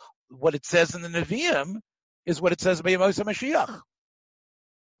Mashiach, what it says in the Nevi'im, is what it says by Yemosa Mashiach.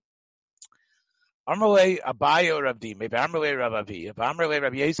 Amrle Abaye or Rabdi, maybe Amrle Rabavi, if Amrle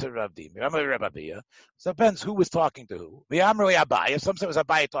Rabbi Yisrael Rabdi, maybe Amrle Rababia. So it depends who was talking to who. The Amrle Abaye, some say it was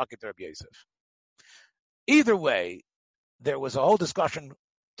Abaye talking to Rabbi Yosef. Either way, there was a whole discussion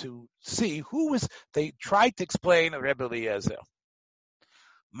to see who was, they tried to explain Rabbi Eliezer.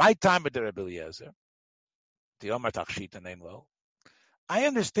 My time with the Rabbi Eliezer, the Omar Tachshit and Lo. I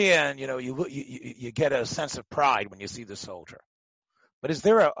understand, you get a sense of pride when you see the soldier. But is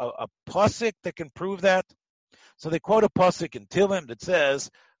there a pasuk that can prove that? So they quote a pasuk in Tilim that says,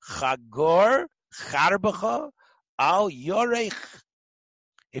 Chagor charbacha al yorech.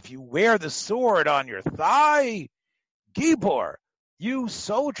 If you wear the sword on your thigh, Gibor, you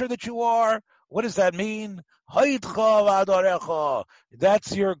soldier that you are, what does that mean? That's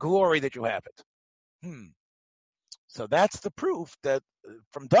your glory that you have it. So that's the proof that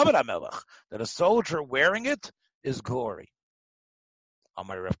from David HaMelech that a soldier wearing it is glory.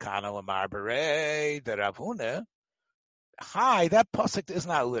 Amar Rav Kana Lamar Berei the Rav Huna. Hi, that pasuk is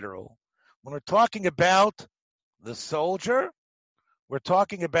not literal. When we're talking about the soldier, we're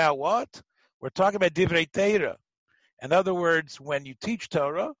talking about what? We're talking about Divrei Torah. In other words, when you teach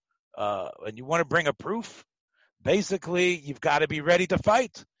Torah and you want to bring a proof, basically you've got to be ready to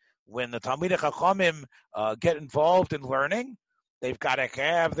fight. When the Talmidei Chachamim get involved in learning, they've got to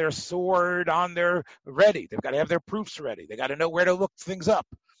have their sword on their ready. They've got to have their proofs ready. They got to know where to look things up,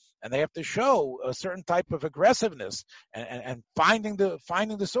 and they have to show a certain type of aggressiveness and finding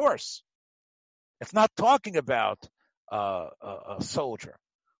the source. It's not talking about a soldier.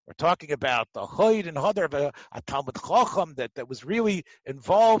 We're talking about the Hoyd and Hadar of a Talmud Chacham that was really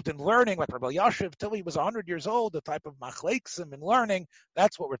involved in learning, like Rabbi Yashiv till he was 100 years old, the type of machleksim in learning.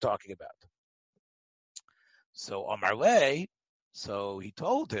 That's what we're talking about. So Amar Lei, so he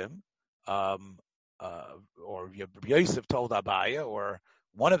told him, or Yosef told Abaya, or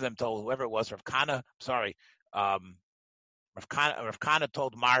one of them told whoever it was, Rav Kana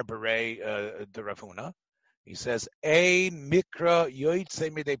told Mar Berei the Rav Huna. He says, Ein mikra yoitze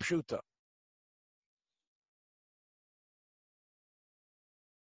midei pshuta.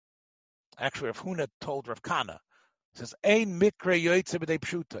 Actually, Rav Huna told Rav Kana. He says, Ein mikra yoitze midei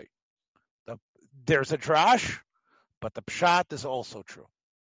pshuta. There's a drash, but the pshat is also true.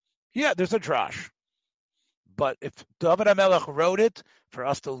 Yeah, there's a drash. But if David HaMelech wrote it for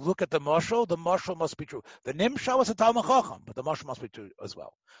us to look at the mashal must be true. The Nimshal was a Talmud Chacham, but the mashal must be true as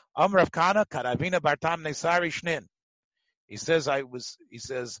well. Amr Rav Kana, Karavina Bartam Nesari Shnin. He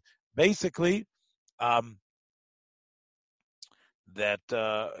says basically that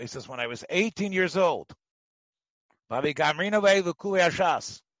he says when I was 18 years old, Babi Gamrina Lukuli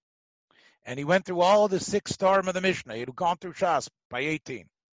Ashas, and he went through all the 6 Starim of the Mishnah. He had gone through Shas by 18.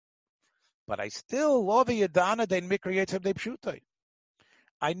 But I still love the Yadana de Mikra Yetzeb de Pshutai.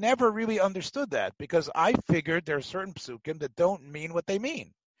 I never really understood that because I figured there are certain psukim that don't mean what they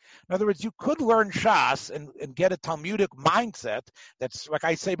mean. In other words, you could learn Shas and get a Talmudic mindset that's, like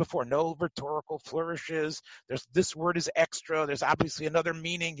I say before, no rhetorical flourishes. There's this word is extra. There's obviously another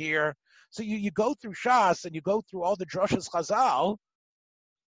meaning here. So you go through Shas and you go through all the Drashas Chazal.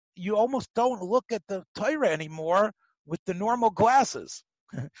 You almost don't look at the Torah anymore with the normal glasses.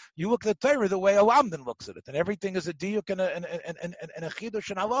 You look at the Torah the way a Lamdan looks at it, and everything is a diuk and a chidush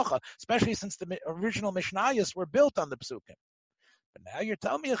and halacha, especially since the original Mishnayos were built on the psukim. But now you're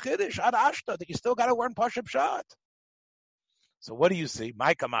telling me a chidush ad ashta that you still got to learn Pashup Pshat. So what do you see?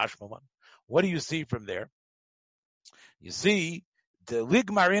 Micah Mashmalan. What do you see from there? You see the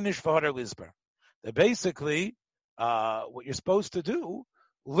ligmarinish v'hadar lizbar. That basically what you're supposed to do,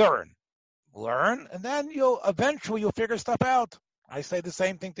 learn, and then you'll figure stuff out. I say the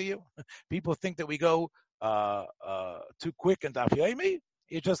same thing to you. People think that we go too quick in Daf Yomi.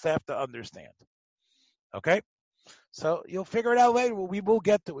 You just have to understand. Okay? So you'll figure it out later. We will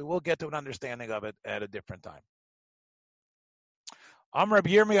get to an understanding of it at a different time. Amar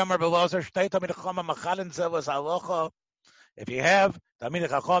B'Yirmi, Amar B'Elazar, Shtei Talmidei Chachamim Machalin Zelas Halacha. If you have Talmidei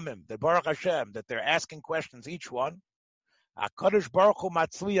Chachamim, the Baruch Hashem, that they're asking questions, each one, HaKadosh Baruch Hu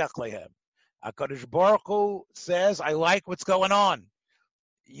Matzliach Lehem. HaKadosh Baruch Hu says, I like what's going on.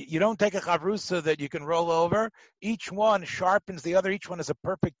 You don't take a chavrusa that you can roll over. Each one sharpens the other. Each one is a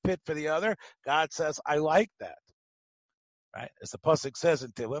perfect fit for the other. God says, I like that. Right? As the pasuk says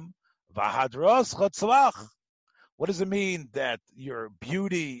in Tilim, V'hadros chatzlach. What does it mean that your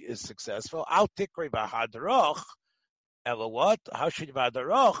beauty is successful? Al tikri v'hadrach, ela what? How should you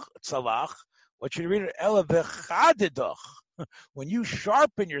v'hadrach tzalach? What should you read? Ela v'chadidach. When you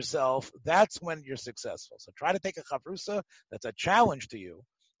sharpen yourself, that's when you're successful. So try to take a chavrusa that's a challenge to you,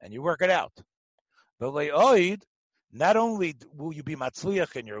 and you work it out. V'le'oid, not only will you be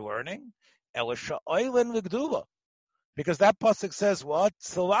matzliach in your learning, ela sha'oilen v'gdula, because that pasuk says what?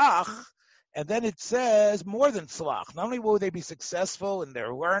 Tzalach. And then it says more than tzlach. Not only will they be successful in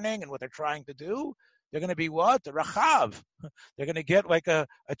their learning and what they're trying to do, they're going to be what? Rachav. They're going to get like a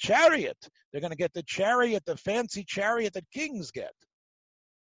chariot. They're going to get the chariot, the fancy chariot that kings get.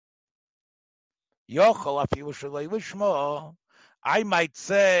 I might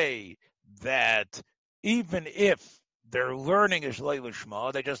say that even if their learning is Shlei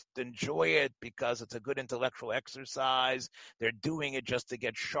Lishma, they just enjoy it because it's a good intellectual exercise. They're doing it just to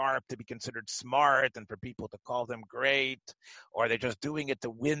get sharp, to be considered smart, and for people to call them great, or they're just doing it to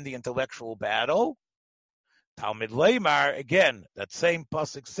win the intellectual battle. Talmid Leimar, again, that same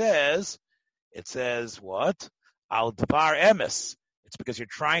pasuk says, it says what? Al Dvar Emes. It's because you're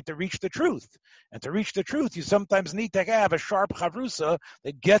trying to reach the truth. And to reach the truth, you sometimes need to have a sharp chavrusa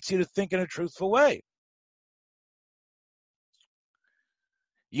that gets you to think in a truthful way.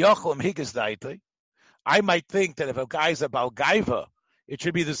 I might think that if a guy's a Balgaiva, it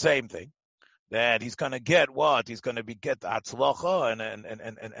should be the same thing. That he's going to get what? He's going to get Atzlocha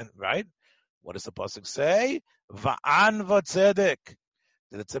and right? What does the pasuk say? Va'an v'tzedek.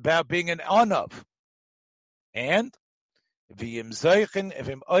 That it's about being an onav. And v'yim zeichin,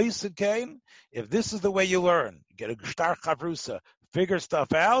 if this is the way you learn, you get a shtar chavrusa, figure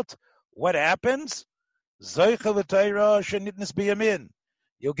stuff out, what happens? Zeicha v'teira shenitnes biyamin.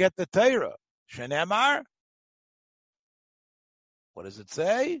 You'll get the Torah. Shenemar. What does it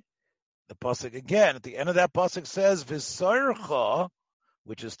say? The pasuk again. At the end of that pasuk says, "V'sorcha,"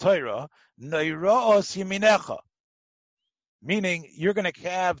 which is Torah, "Neiraos yeminecha," meaning you're going to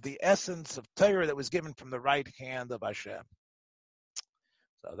have the essence of Torah that was given from the right hand of Hashem.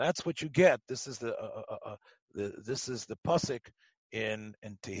 So that's what you get. This is the pasuk in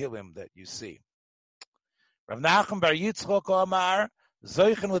Tehillim that you see. Rav Nachum bar Yitzchok Omar. He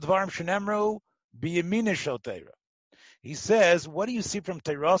says, what do you see from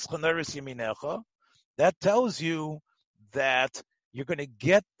Teiros Chaneris Yeminecha? That tells you that you're going to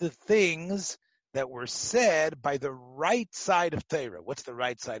get the things that were said by the right side of Torah. What's the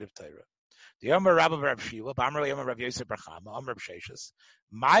right side of Torah? The Amar Rabba Rav Shila, Amar Rav Yosef Brachama, Amar Rav Sheshes.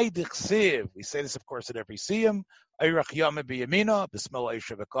 My dichsiv, we say this of course at every siyum, Eirach Yamim B'Yamina, B'Smel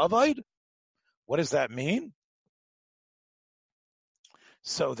Eisha V'Kavod. What does that mean?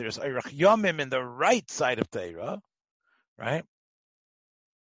 So there's Eirach Yomim in the right side of Torah, right?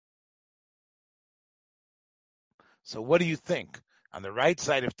 So what do you think? On the right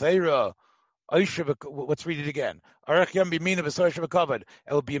side of Torah, let's read it again. Eirach Yomim b'Yamina v'Smel Eisha V'Kavod.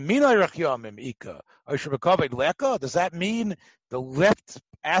 El b'Yamina Eirach Yomim Ika. Eisha V'Kavod Leka. Does that mean the left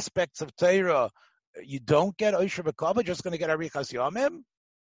aspects of Torah you don't get Eisha V'Kavod? Just going to get Arichas Yomim?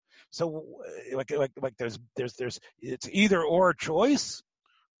 So like there's it's either or choice.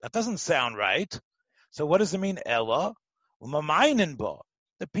 That doesn't sound right. So what does it mean, Ella?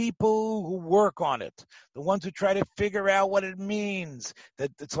 The people who work on it, the ones who try to figure out what it means, that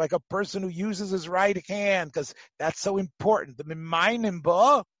it's like a person who uses his right hand, because that's so important. The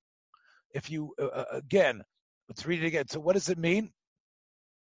Mimainimba, if you, again, let's read it again. So what does it mean?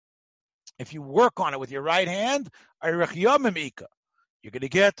 If you work on it with your right hand, you're going to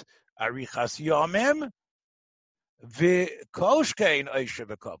get Arichas Yomim,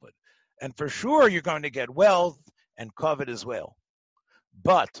 and for sure you're going to get wealth and covet as well.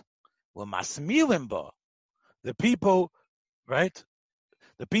 But the people, right?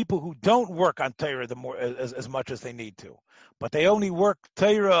 The people who don't work on Torah as much as they need to, but they only work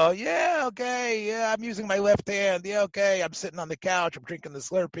Torah. I'm using my left hand. I'm sitting on the couch. I'm drinking the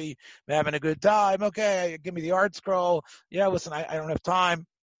Slurpee. I'm having a good time. Give me the art scroll. Listen, I don't have time.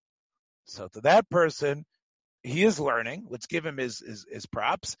 So to that person, he is learning. Let's give him his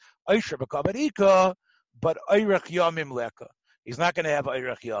props. Aisha b'kavadika, but Eirach Yomim leka. He's not going to have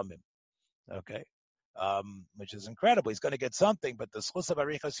Eirach Yomim. Okay. Which is incredible. He's going to get something, but the schus of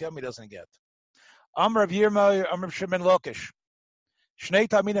Arichas Yom he doesn't get. Amr of Yirma, Amr of Shimon Lokish. Shnei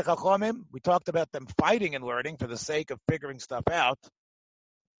Talmidei Chachamim, we talked about them fighting and learning for the sake of figuring stuff out.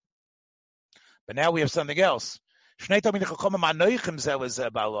 But now we have something else. Shnei Talmidei Chachamim anoichem zeh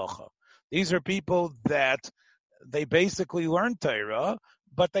ba'alocha. These are people that they basically learn Torah,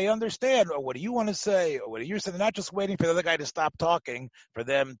 but they understand, what do you want to say? Or what do you say? They're not just waiting for the other guy to stop talking for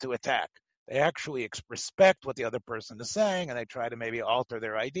them to attack. They actually respect what the other person is saying, and they try to maybe alter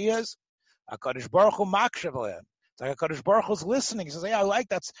their ideas. HaKadosh Baruch Hu makshav lehem. It's like HaKadosh Baruch Hu's listening. He says, "Hey, I like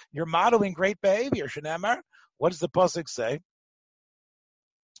that. You're modeling great behavior." Shenemar. What does the pasuk say?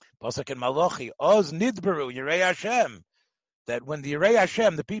 Pasuk in Malachi, Oz nidberu Yirei Hashem. That when the Yirei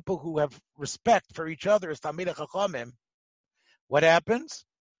Hashem, the people who have respect for each other, is Talmidei Chachamim, what happens?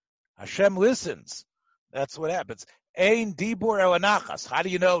 Hashem listens. That's what happens. Ein dibur el anachas. How do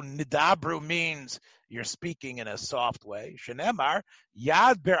you know nidabru means you're speaking in a soft way? Shenemar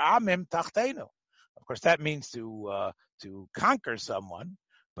yad be'amim tachtenu. Of course, that means to conquer someone,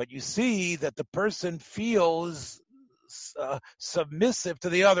 but you see that the person feels submissive to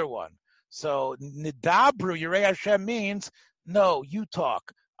the other one. So nidabru Yirei Hashem means, no, you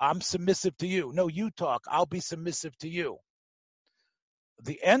talk. I'm submissive to you. No, you talk. I'll be submissive to you.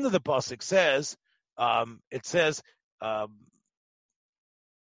 The end of the pasuk says, at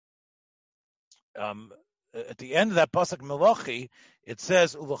the end of that pasuk Malachi, it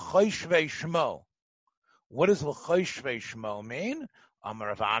says L'choshvei Shmo. What does L'choshvei Shmo mean? Amar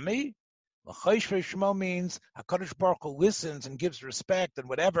Rav Ami. L'choshvei Shmo means HaKadosh Baruch Hu listens and gives respect and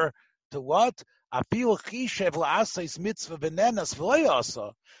whatever to what? Even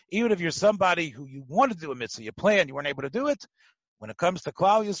if you're somebody who you want to do a mitzvah, you plan, you weren't able to do it. When it comes to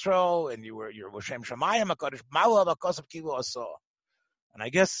Klal Yisrael and you're L'Shem Shamayim, HaKadosh Malav HaKosav Kilu Asa. And I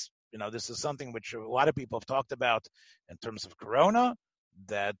guess, this is something which a lot of people have talked about in terms of Corona,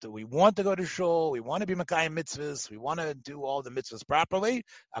 that we want to go to shul, we want to be Mekayim mitzvahs, we want to do all the mitzvahs properly.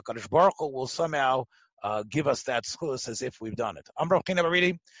 HaKadosh Baruch Hu will somehow give us that schus as if we've done it.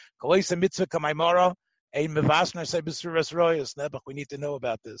 We need to know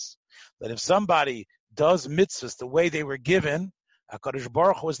about this. That if somebody does mitzvahs the way they were given, HaKadosh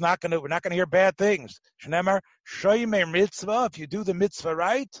Baruch Hu we're not going to hear bad things. Shneimar, shoyimei mitzvah, if you do the mitzvah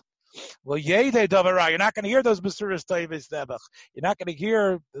right, well, yedei davara, you're not going to hear those b'suras toivos nebach. You're not going to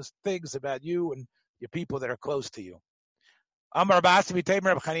hear those things about you and your people that are close to you. Amar Basi v'teimer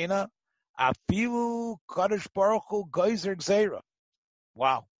Reb Chanina, afilu Kadosh Baruch Hu geyser gzeira.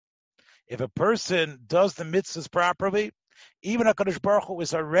 Wow. If a person does the mitzvahs properly, even HaKadosh Baruch Hu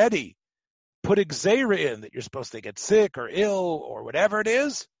is already put a gzeira in that you're supposed to get sick or ill or whatever it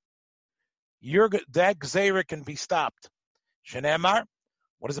is, that gzeira can be stopped. Shenemar,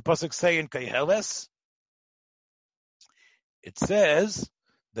 what does the pasuk say in Koheles? It says,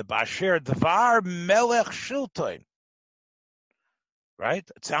 the Basher Dvar Melech Shilton. Right?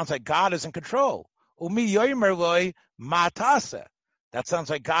 It sounds like God is in control. Umi yomer loy matase. That sounds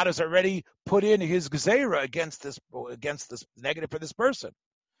like God has already put in his gzeira against this negative for this person.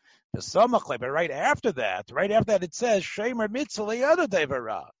 But right after that, it says Shemer mitzvah other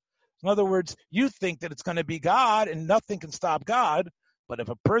devara. In other words, you think that it's going to be God and nothing can stop God. But if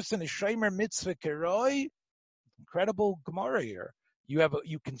a person is Shemer mitzvah keroi, incredible Gemara here.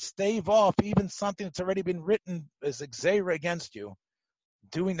 You can stave off even something that's already been written as a gzeira against you.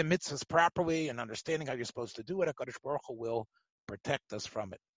 Doing the mitzvahs properly and understanding how you're supposed to do it, HaKadosh Baruch Hu will protect us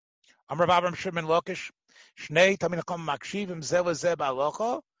from it. Amar Avram Shimon Lakish, Shnei Tamid Chacham Makshivim Zeh LeZeh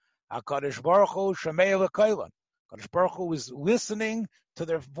B'Halacha, HaKadosh Baruch Hu Shomei L'Kolan. HaKadosh Baruch Hu is listening to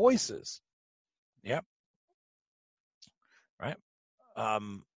their voices. Yep. Right.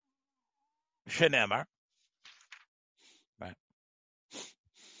 Shenemar. Right.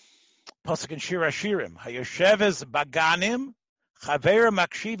 Pasuk in Shir Hashirim, Hayosheves Baganim, Chaver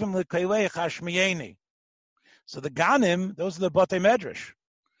Makshivim L'Koilei Chashmiyeni. So the Ganim, those are the Batei Medrash.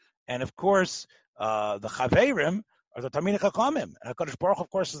 And of course, the Chaverim are the Talmidei Chachamim. And HaKadosh Baruch Hu, of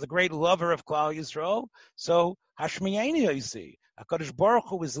course, is the great lover of Klal Yisrael. So Hashmiyeni, you see. HaKadosh Baruch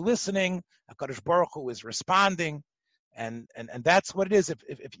Hu is listening. HaKadosh Baruch Hu is responding. And that's what it is.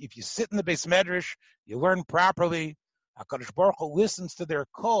 If you sit in the Beis Medrash, you learn properly. HaKadosh Baruch Hu listens to their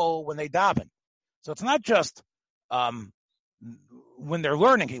kol when they daven. So it's not just when they're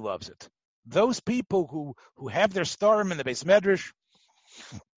learning, he loves it. Those people who have their starim in the Beis Medrash,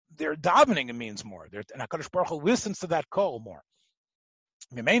 their davening it means more. And HaKadosh Baruch Hu listens to that kol more.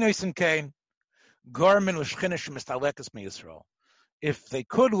 If they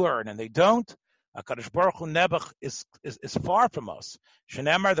could learn and they don't, HaKadosh Baruch Hu Nebuch is far from us.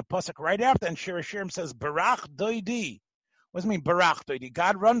 Shenemar, the pasuk right after, and Shir Hashirim says, Barach doidi. What does it mean, Barach doidi?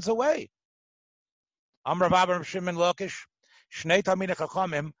 God runs away. Amar Rav Shimon Lakish, Shnei Talmidei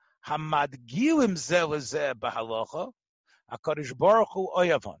Chachamim, Hamadgilim Zeh LeZeh B'Halacha, HaKadosh Baruch Hu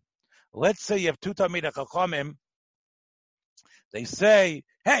Oyavon. Let's say you have two Talmidei Chachamim. They say,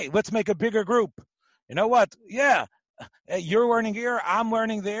 hey, let's make a bigger group. You know what? Yeah, you're learning here, I'm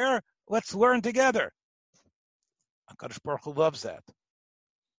learning there. Let's learn together. HaKadosh Baruch Hu loves that.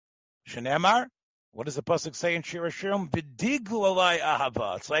 Shenemar, what does the pasuk say in Shir Hashirim? V'diglu alai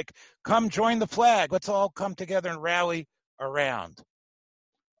ahava. It's like, come join the flag. Let's all come together and rally around.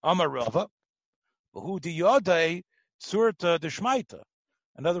 Amar Rava, v'hu diyodei tzurta d'shmaita.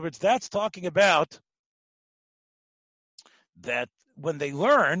 In other words, that's talking about that when they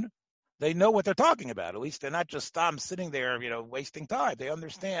learn, they know what they're talking about. At least they're not just sitting there, wasting time. They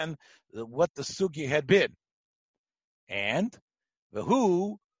understand what the sugya had been. And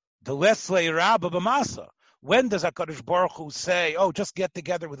who the Lesle Rabba B'masa. When does HaKadosh Baruch Hu say, "Oh, just get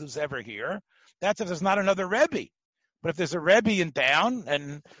together with who's ever here"? That's if there's not another Rebbe. But if there's a Rebbe in town,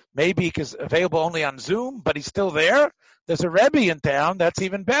 and maybe he's available only on Zoom, but he's still there, there's a Rebbe in town. That's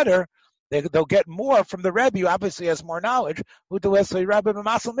even better. They'll get more from the Rebbe, who obviously has more knowledge. Who the Lesle Rabba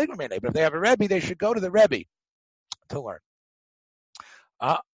B'masa Migramene. But if they have a Rebbe, they should go to the Rebbe to learn.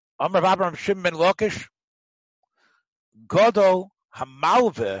 Amar Avram Shimon ben Lakish, Godol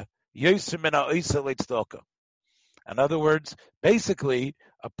Hamalve Yosem min ha'osa letzedakah. In other words, basically,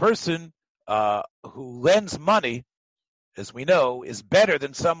 a person who lends money, as we know, is better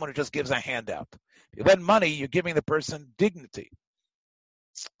than someone who just gives a handout. If you lend money, you're giving the person dignity,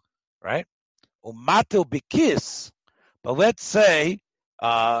 right? Umatil bikis, but let's say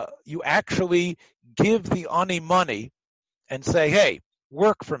you actually give the ani money and say, "Hey,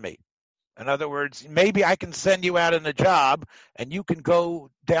 work for me." In other words, maybe I can send you out on a job and you can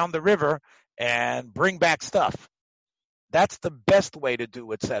go down the river and bring back stuff. That's the best way to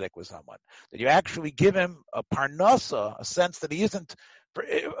do a tzedek with someone. That you actually give him a parnasa, a sense that he isn't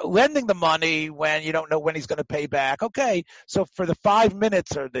lending the money when you don't know when he's going to pay back. Okay, so for the 5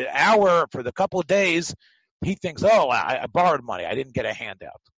 minutes or the hour, for the couple of days, he thinks, "Oh, I borrowed money. I didn't get a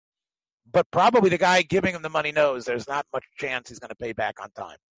handout." But probably the guy giving him the money knows there's not much chance he's going to pay back on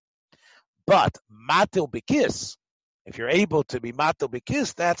time. But matil bikis, if you're able to be matil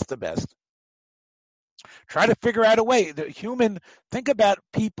bikis, that's the best. Try to figure out a way. Think about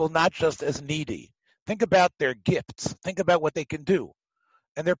people not just as needy. Think about their gifts. Think about what they can do.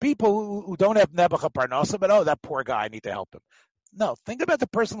 And there are people who don't have nebucha parnasa, but that poor guy, I need to help him. No, think about the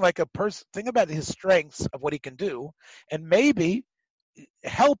person like a person. Think about his strengths of what he can do, and maybe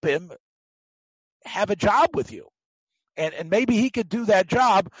help him have a job with you. And maybe he could do that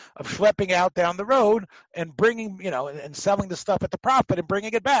job of schlepping out down the road and bringing, and selling the stuff at the profit and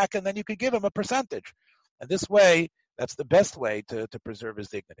bringing it back, and then you could give him a percentage. And this way, that's the best way to preserve his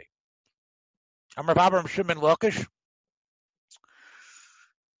dignity. Amar Avram Shimon Lakish,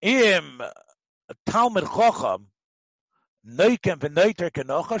 Im Talmud Chacham Noikem v'Noiter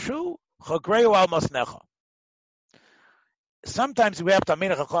Kenochashu Chagreu al Masnecha. Sometimes we have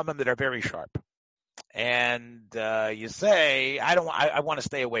Talmidei Chachamim that are very sharp. And you say, I want to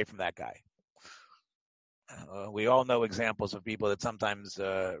stay away from that guy. We all know examples of people that sometimes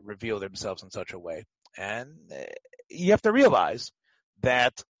reveal themselves in such a way. And you have to realize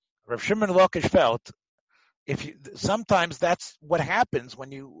that Rav Shimon Lakish felt, sometimes that's what happens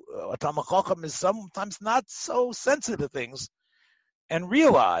when a Talmid Chacham is sometimes not so sensitive to things, and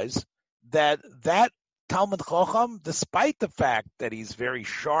realize that Talmid Chacham, despite the fact that he's very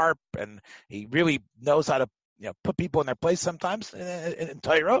sharp and he really knows how to put people in their place sometimes in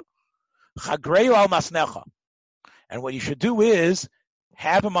Torah, Chagreu al Masnecha. And what you should do is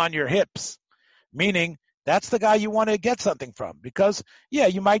have him on your hips, meaning that's the guy you want to get something from. Because,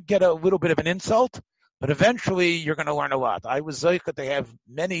 you might get a little bit of an insult, but eventually you're going to learn a lot. I was zeicha to have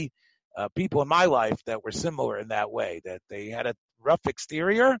many people in my life that were similar in that way, that they had a rough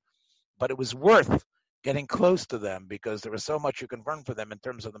exterior, but it was worth getting close to them because there was so much you can learn from them in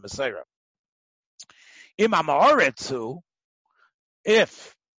terms of the Messiah. Im Amaretzu,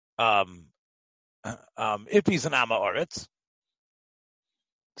 if he's an Amaretz,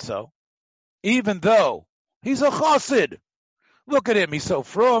 so even though he's a chassid, look at him, he's so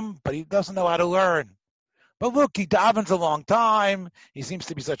frum, but he doesn't know how to learn. But look, he davens a long time. He seems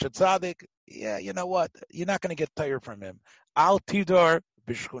to be such a tzaddik. Yeah, you know what? You're not going to get tired from him. Al tidor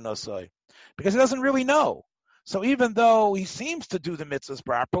b'shchunasai. Because he doesn't really know. So even though he seems to do the mitzvahs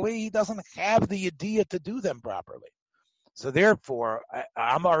properly, he doesn't have the idea to do them properly. So therefore,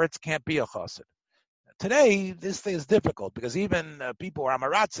 Amaretz can't be a chassid. Today, this thing is difficult because even people who are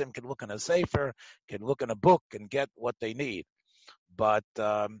Amaratzim can look in a sefer, can look in a book and get what they need. But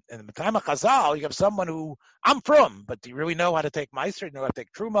in the time of Chazal, you have someone who, I'm from, but do you really know how to take Meiser? Do you know how to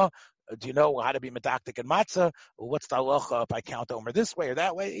take Truma? Do you know how to be medaktik and matzah? Well, what's the halacha if I count Omer this way or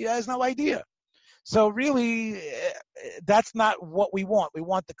that way? He has no idea. So really, that's not what we want. We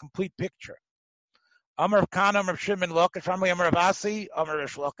want the complete picture. Amar Khan, Amar Shimon Lakish, family Amar of Asi, Amar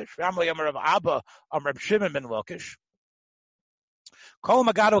Rish Lakish, family Amar of Abba, Amar Shimon ben Lakish. Kol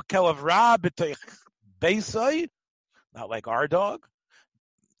magado kelav ra b'toich beisai, not like our dog,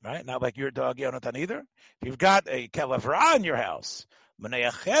 right? Not like your dog, Yonatan, either. If you've got a kelav ra in your house,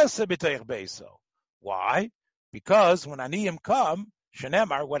 m'neyachesa b'toich beiso. Why? Because when aniyim come,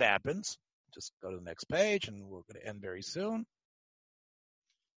 shenemar, what happens? Just go to the next page, and we're going to end very soon.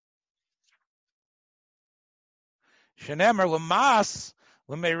 Shenemar l'mas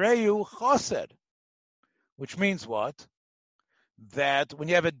l'mereyu chosed, which means what? That when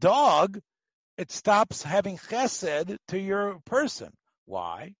you have a dog, it stops having chesed to your person.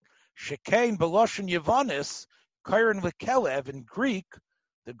 Why? Shekein beloshen yevonis kairin v'kelev in Greek.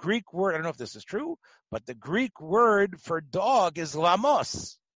 The Greek word, I don't know if this is true, but the Greek word for dog is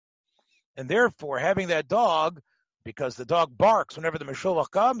lamos. And therefore, having that dog, because the dog barks whenever the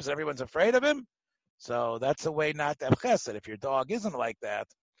Meshulach comes, and everyone's afraid of him, so that's a way not to have chesed. If your dog isn't like that,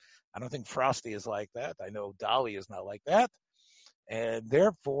 I don't think Frosty is like that. I know Dolly is not like that. And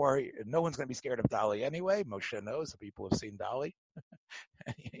therefore, no one's going to be scared of Dolly anyway. Moshe knows. People have seen Dolly.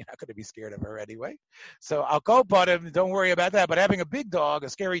 You're not going to be scared of her anyway. So I'll go but him. Don't worry about that. But having a big dog, a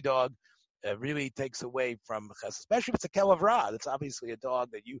scary dog, really takes away from chesed, especially if it's a kelav ra. That's obviously a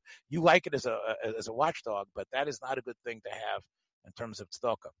dog that you like it as a watchdog, but that is not a good thing to have in terms of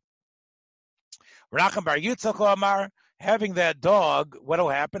tzedakah. Racham bar Yitzchak Amar, having that dog, what'll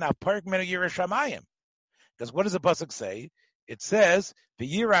happen? Apark min Yerushalayim. Because what does the pasuk say? It says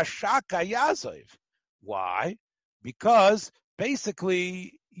v'yira shaka yazov. Why? Because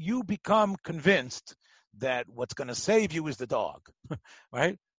basically you become convinced that what's going to save you is the dog,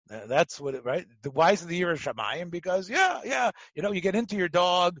 right? That's what it, right? Why is it the Yerushalayim? Because you get into your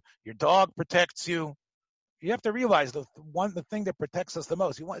dog protects you. You have to realize the thing that protects us the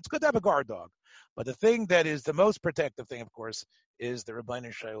most. It's good to have a guard dog, but the thing that is the most protective thing, of course, is the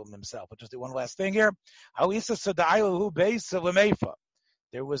Rebbeinu Shalom himself. I'll just do one last thing here.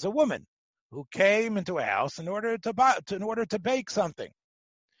 There was a woman who came into a house in order to bake something.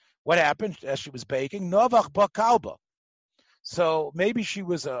 What happened as she was baking? Novach bakalba. So maybe she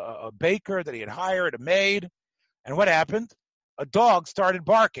was a baker that he had hired, a maid, and what happened? A dog started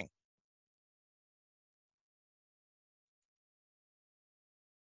barking.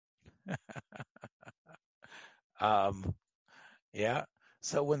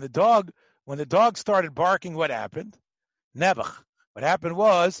 So when the dog started barking, what happened? Nebuch. What happened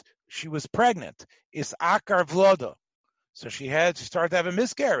was she was pregnant. Is akar vloda. So she started to have a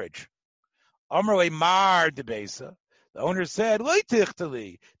miscarriage. Amrle mar debesa. The owner said, "Lo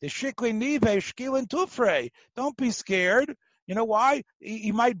tichtali, the shikli nive shkilin tufrei. Don't be scared. You know why?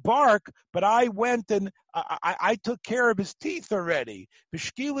 He might bark, but I went and I took care of his teeth already.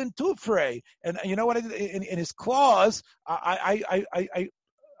 B'shkilin tufrei, and you know what? In his claws, I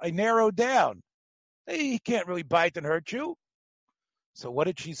narrowed down. He can't really bite and hurt you." So what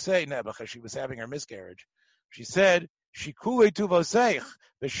did she say, Nebuchadnezzar? She was having her miscarriage. She said, "Shikule tuvoseich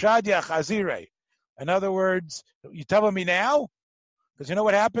v'shadya chazirei." In other words, you telling me now? Because you know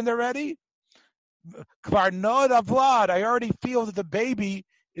what happened already? Kvarnod avlad. I already feel that the baby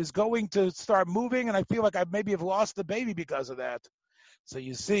is going to start moving, and I feel like I maybe have lost the baby because of that. So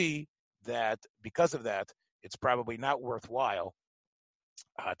you see that because of that, it's probably not worthwhile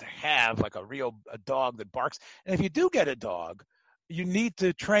to have like a dog that barks. And if you do get a dog, you need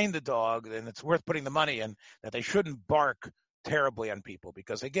to train the dog, and it's worth putting the money in, that they shouldn't bark terribly on people,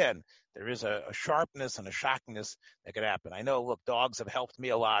 because again, there is a sharpness and a shockiness that could happen. I know, look, dogs have helped me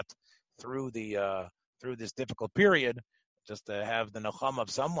a lot through this difficult period, just to have the nacham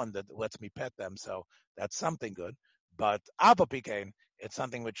of someone that lets me pet them. So that's something good. But Abba Pikain, it's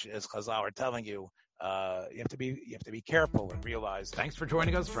something which, as Chazal are telling you, you have to be careful and realize. Thanks for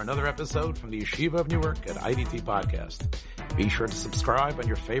joining us for another episode from the Yeshiva of Newark at IDT Podcast. Be sure to subscribe on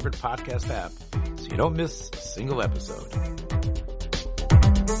your favorite podcast app so you don't miss a single episode.